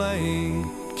organ playing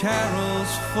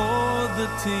carols for the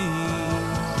team.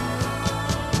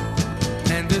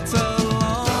 And it's a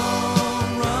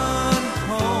long run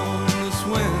home this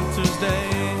winter's day.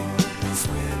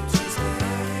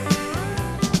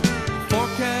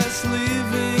 Forecast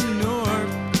leaving Newark,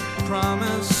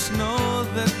 promised snow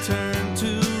that turned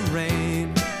to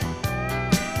rain.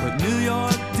 But New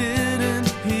York didn't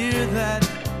hear that.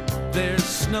 There's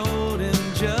snowed in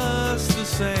just the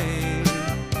same.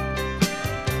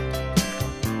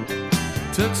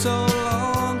 Took so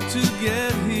long to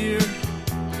get here,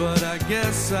 but I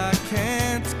guess I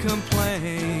can't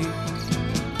complain.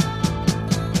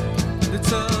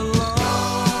 It's a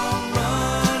long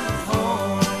run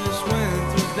home this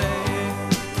winter's day.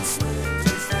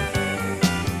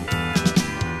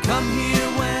 Come here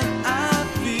when I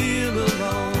feel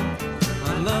alone.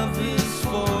 My love is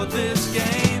for this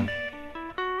game.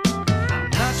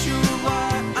 Not sure why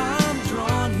I'm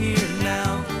drawn here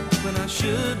now when I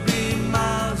should be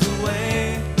miles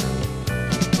away.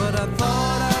 But I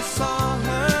thought I saw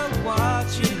her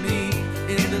watching me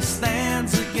in the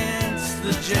stands against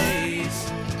the Jays.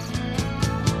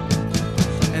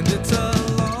 And it's a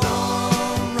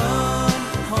long run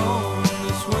home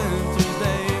this winter's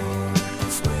day.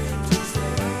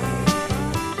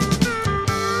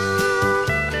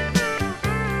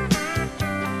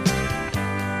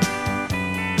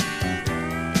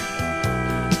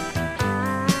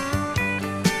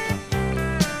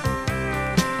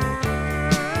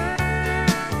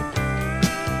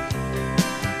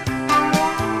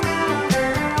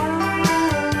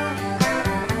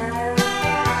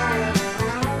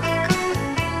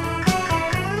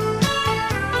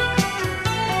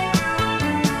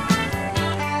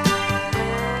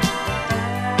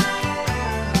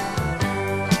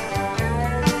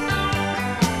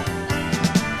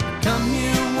 Come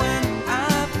here when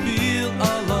I feel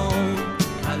alone.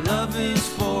 My love is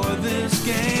for this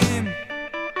game.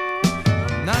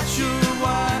 I'm not sure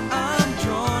why I'm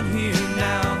drawn here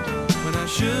now when I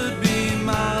should be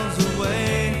miles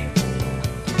away.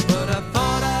 But I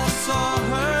thought I saw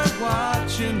her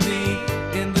watching me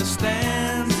in the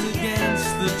stands against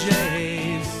the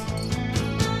Jays.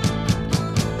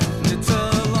 And it's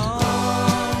a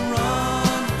long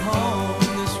run home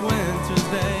this winter's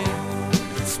day.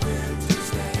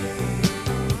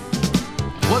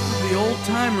 What would the old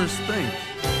timers think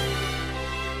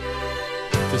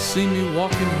to see me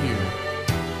walking here,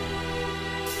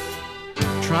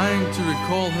 trying to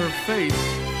recall her face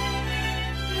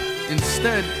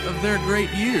instead of their great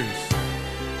years?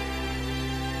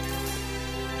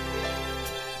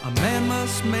 A man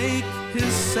must make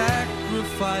his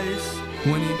sacrifice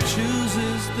when he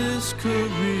chooses this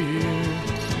career.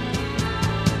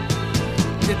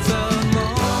 It's a